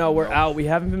 No, we're out. We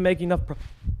haven't been making enough.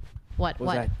 What? What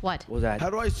was that? What? What was that? How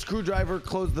do I screwdriver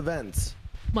close the vents?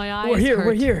 My eyes We're here. hurt.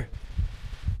 We're here.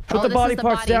 Put Oh, the this body is the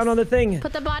parts down bodies. on the thing.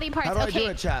 Put the body parts. How do I Okay.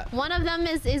 do it, chat? One of them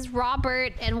is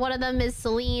Robert, and one of them is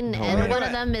Celine, way. and one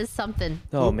of them is something.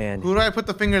 Oh, man. Who do I put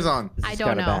the fingers on? This I is don't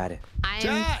kinda know. bad.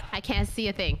 Chat! I can't see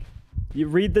a thing. You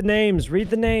read the names.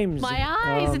 My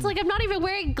eyes. It's like I'm not even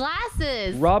wearing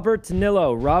glasses. Robert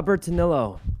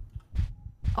Tanillo.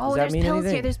 Oh, Does that there's mean pills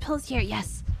anything? here. There's pills here.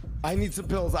 Yes. I need some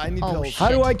pills. I need Oh, pills. shit. How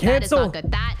do I cancel? That is not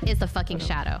good. That is the fucking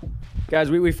shadow. Guys,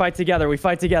 we fight together. We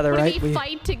fight together, What right? do we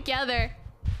fight together?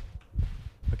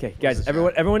 Okay, guys,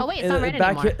 everyone Oh, wait, it's in not the red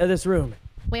back anymore. of this room.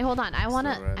 Wait, hold on.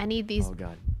 I need these. Oh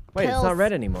god. Wait, it's pills. not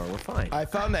red anymore. We're fine. I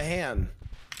found a hand.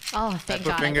 Oh, I thank put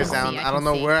God. fingers I can down. see, I don't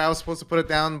know see. where I was supposed to put it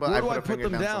down, but Where I do put I a put finger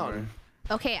them down down? somewhere.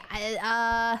 Okay,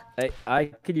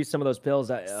 I could use some of those pills.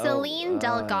 Celine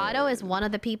Delgado is one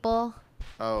of the people.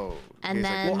 Oh. And okay,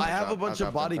 so then- Well, I have a bunch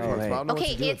of body them. parts, but I don't know what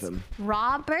Okay, to do with it's them.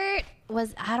 Robert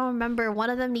was, I don't remember. One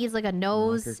of them needs like a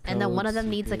nose, Locker and then one of code, them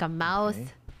needs like a secret, mouth. okay.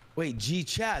 Wait, G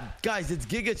Chad. Guys, it's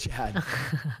Giga Chad.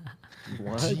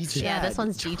 What? G Chad. Yeah, this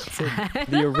one's G Chad.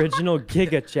 The original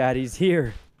Giga Chad. He's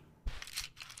here.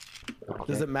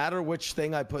 Does it matter which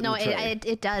thing I put No, in the tray?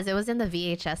 it does. It was in the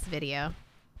VHS video.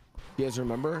 You guys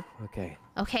remember? Okay.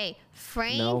 Okay,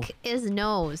 Frank No. is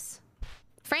nose.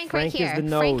 Frank Frank right is here. the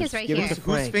Frank nose. is right Give it here. to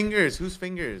Whose Frank. fingers? Whose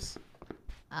fingers?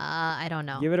 I don't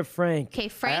know. Give it to Frank. Okay, I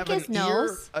Frank have is an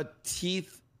nose. ear, a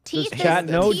teeth. Teeth Does chat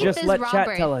is, know? teeth Just is let Robert.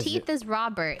 chat tell us. Teeth is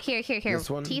Robert. Here. This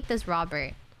one? Teeth is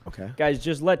Robert. Okay. Guys,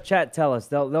 just let chat tell us.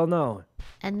 They'll know.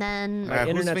 And then My Whose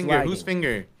internet's finger? lagging. Whose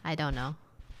finger? I don't know.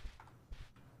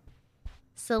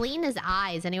 Celine is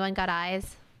eyes. Anyone got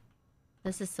eyes?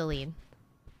 This is Celine.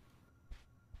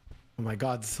 Oh my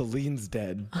God, Celine's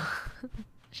dead.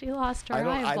 She lost her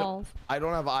I eyeballs.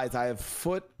 don't have eyes. I have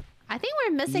foot. I think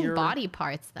we're missing ear. body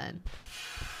parts then.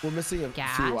 We're missing a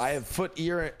Gas. few. I have foot,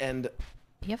 ear, and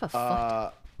You have a foot.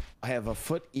 I have a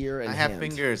foot, ear, and I have hand.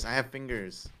 fingers. I have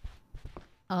fingers.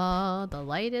 Oh, the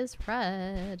light is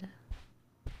red.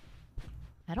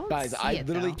 I don't Guys, see I it,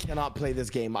 literally though. cannot play this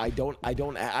game. I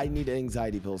need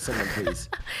anxiety pills. Someone please.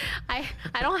 I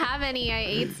don't have any. I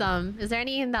ate some. Is there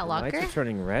any in that The locker? lights are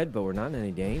turning red, but we're not in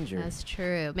any danger. That's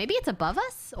true. Maybe it's above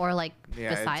us or like Yeah,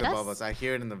 beside it's above us. us. I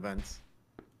hear it in the vents.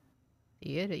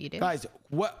 You do. Guys,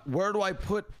 where do I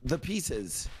put the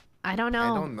pieces? I don't know.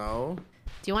 I don't know.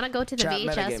 Do you want to go to the Chat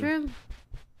VHS metagame. room?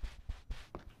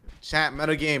 Chat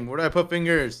metagame. Where do I put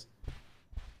fingers?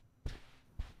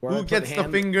 Where do I Who put gets the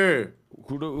hand- finger?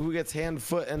 Who gets hand,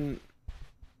 foot, and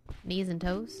Knees and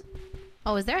toes.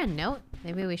 Oh, is there a note?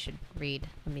 Maybe we should read.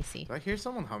 Let me see. Do I hear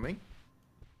someone humming?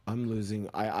 I'm losing.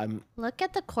 I'm. Look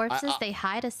at the corpses. They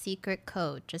hide a secret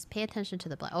code. Just pay attention to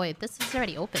the blood. Oh wait, this is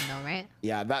already open though, right?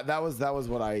 Yeah, that was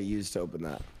what I used to open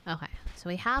that. Okay, so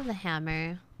we have the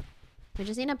hammer. We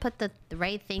just need to put the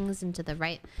right things into the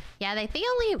right... Yeah, they think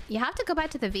only... You have to go back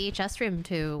to the VHS room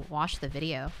to watch the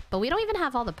video. But we don't even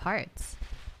have all the parts.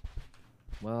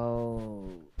 Well,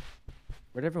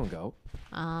 where'd everyone go?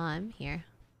 I'm here.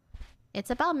 It's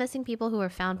about missing people who were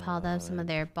found piled up. Some of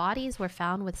their bodies were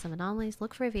found with some anomalies.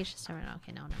 Look for a VHS terminal.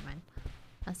 Okay, no, never mind.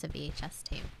 That's a VHS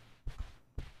tape.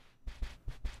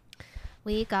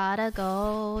 We gotta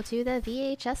go to the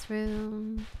VHS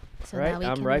room. So that we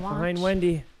I'm can right watch. behind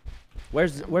Wendy.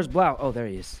 Where's Blau? Oh, there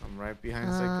he is. I'm right behind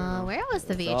Sykkuno. Where was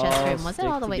the Let's VHS all room? Was it stick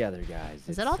all the way... together, guys.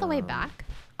 Is it all the way back?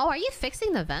 Oh, are you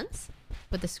fixing the vents?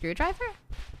 With the screwdriver?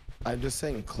 I'm just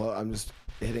saying close. I'm just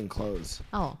hitting close.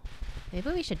 Oh,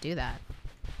 maybe we should do that.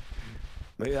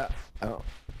 Maybe that. I don't.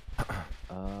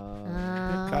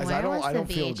 Guys, where I don't. was I don't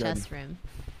the feel VHS good. room?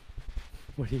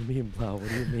 What do you mean, Blau? What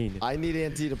do you mean? I need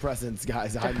antidepressants,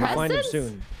 guys. We'll find him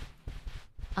soon.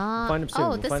 Find him soon. Oh,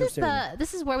 We'll find him soon.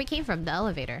 this is where we came from, the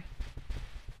elevator.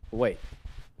 Wait.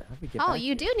 How'd we get Oh, back you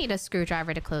here? do need a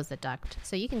screwdriver to close the duct,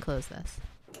 so you can close this.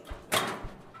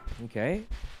 Okay.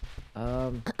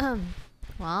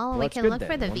 Well, we that's can good look then.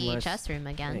 for the One less VHS room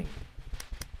again. thing.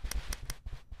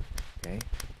 Okay.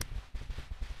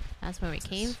 That's where we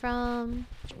came from.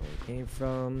 That's where we came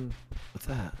from. What's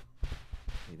that?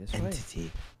 Maybe this way.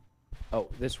 Entity. Oh,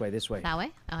 this way. This way. That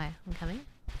way? Okay, I'm coming.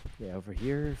 Yeah, over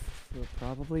here,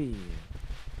 probably.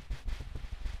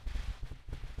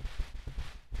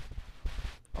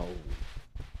 Oh.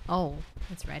 Oh,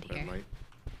 it's red Red here. light.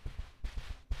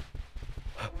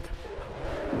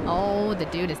 Oh, the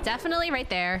dude is definitely right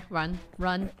there. Run,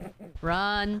 run,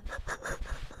 run.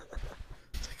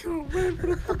 Sykkuno ran for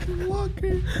the fucking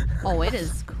locker. Oh, it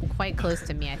is quite close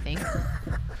to me, I think.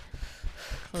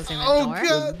 Closing the Oh door.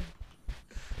 god.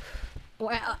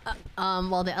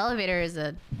 Well, the elevator is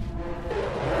a... Did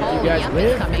Oh, you guys yep, it's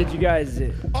live? coming. Did you guys...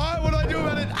 Alright, what do I do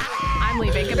about it? I'm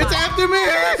leaving. Goodbye. It's after me.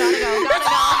 Gotta go, gotta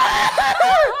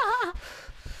go.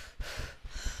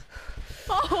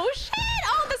 Oh, shit!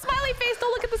 Oh, the smiley face!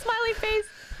 Don't look at the smiley face!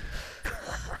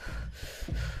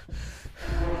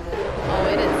 Oh,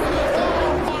 it is...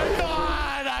 Oh my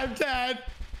god, I'm dead.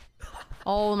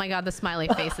 Oh my god, the smiley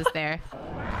face is there.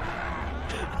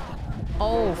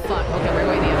 Oh, fuck. Okay, we're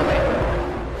going the other way.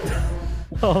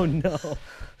 Oh, no.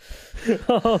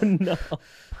 Oh no.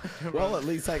 Well, at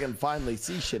least I can finally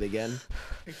see shit again.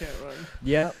 I can't run.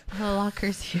 Yep. The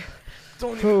locker's here.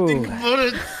 Don't even think about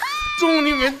it. Don't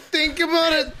even think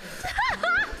about it.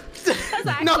 That's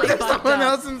actually No, there's fucked someone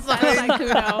up. else inside. That's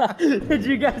Sykkuno. Did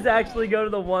you guys actually go to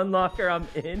the one locker I'm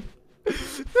in?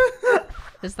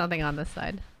 There's nothing on this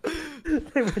side.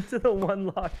 They went to the one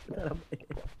locker that I'm in.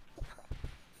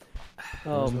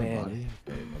 Oh Where's my man. body?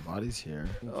 Okay, my body's here.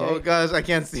 Oh gosh, I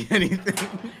can't see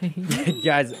anything.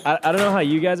 Guys, I don't know how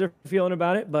you guys are feeling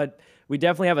about it, but we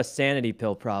definitely have a sanity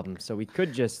pill problem. So we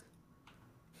could just,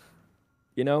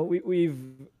 you know,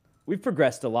 we've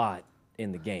progressed a lot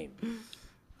in the game.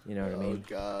 You know what I mean?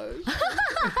 Oh gosh.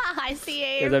 I see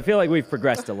Because Abe. I feel like we've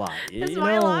progressed a lot. It's You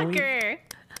my know, locker.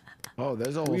 Oh,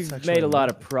 there's a whole We've section. made a lot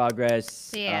of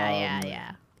progress.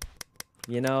 Yeah.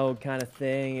 You know, kind of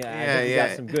thing. I Yeah, think we yeah.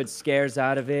 got some good scares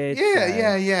out of it.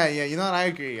 Yeah. You know what? I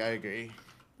agree.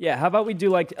 Yeah, how about we do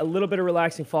like a little bit of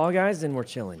relaxing Fall Guys and we're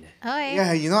chilling. Okay.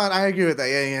 Yeah, you know what? I agree with that.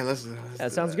 Yeah. Let's That do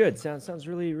sounds good. Sounds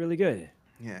really, really good.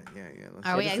 Yeah. Let's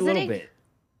Are we Just a little exiting? bit.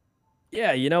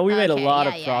 Yeah, you know, we made a Okay, lot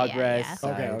yeah, of yeah, progress.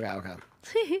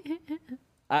 Okay.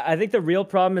 I think the real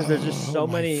problem is there's just so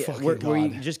my many fucking where you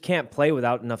God. just can't play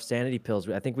without enough sanity pills.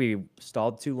 I think we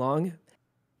stalled too long.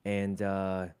 And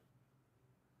oh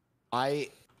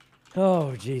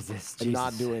Jesus. I'm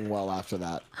not doing well after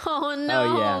that. Oh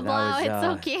no, yeah, that Blau, was,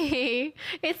 it's okay.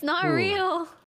 It's not real.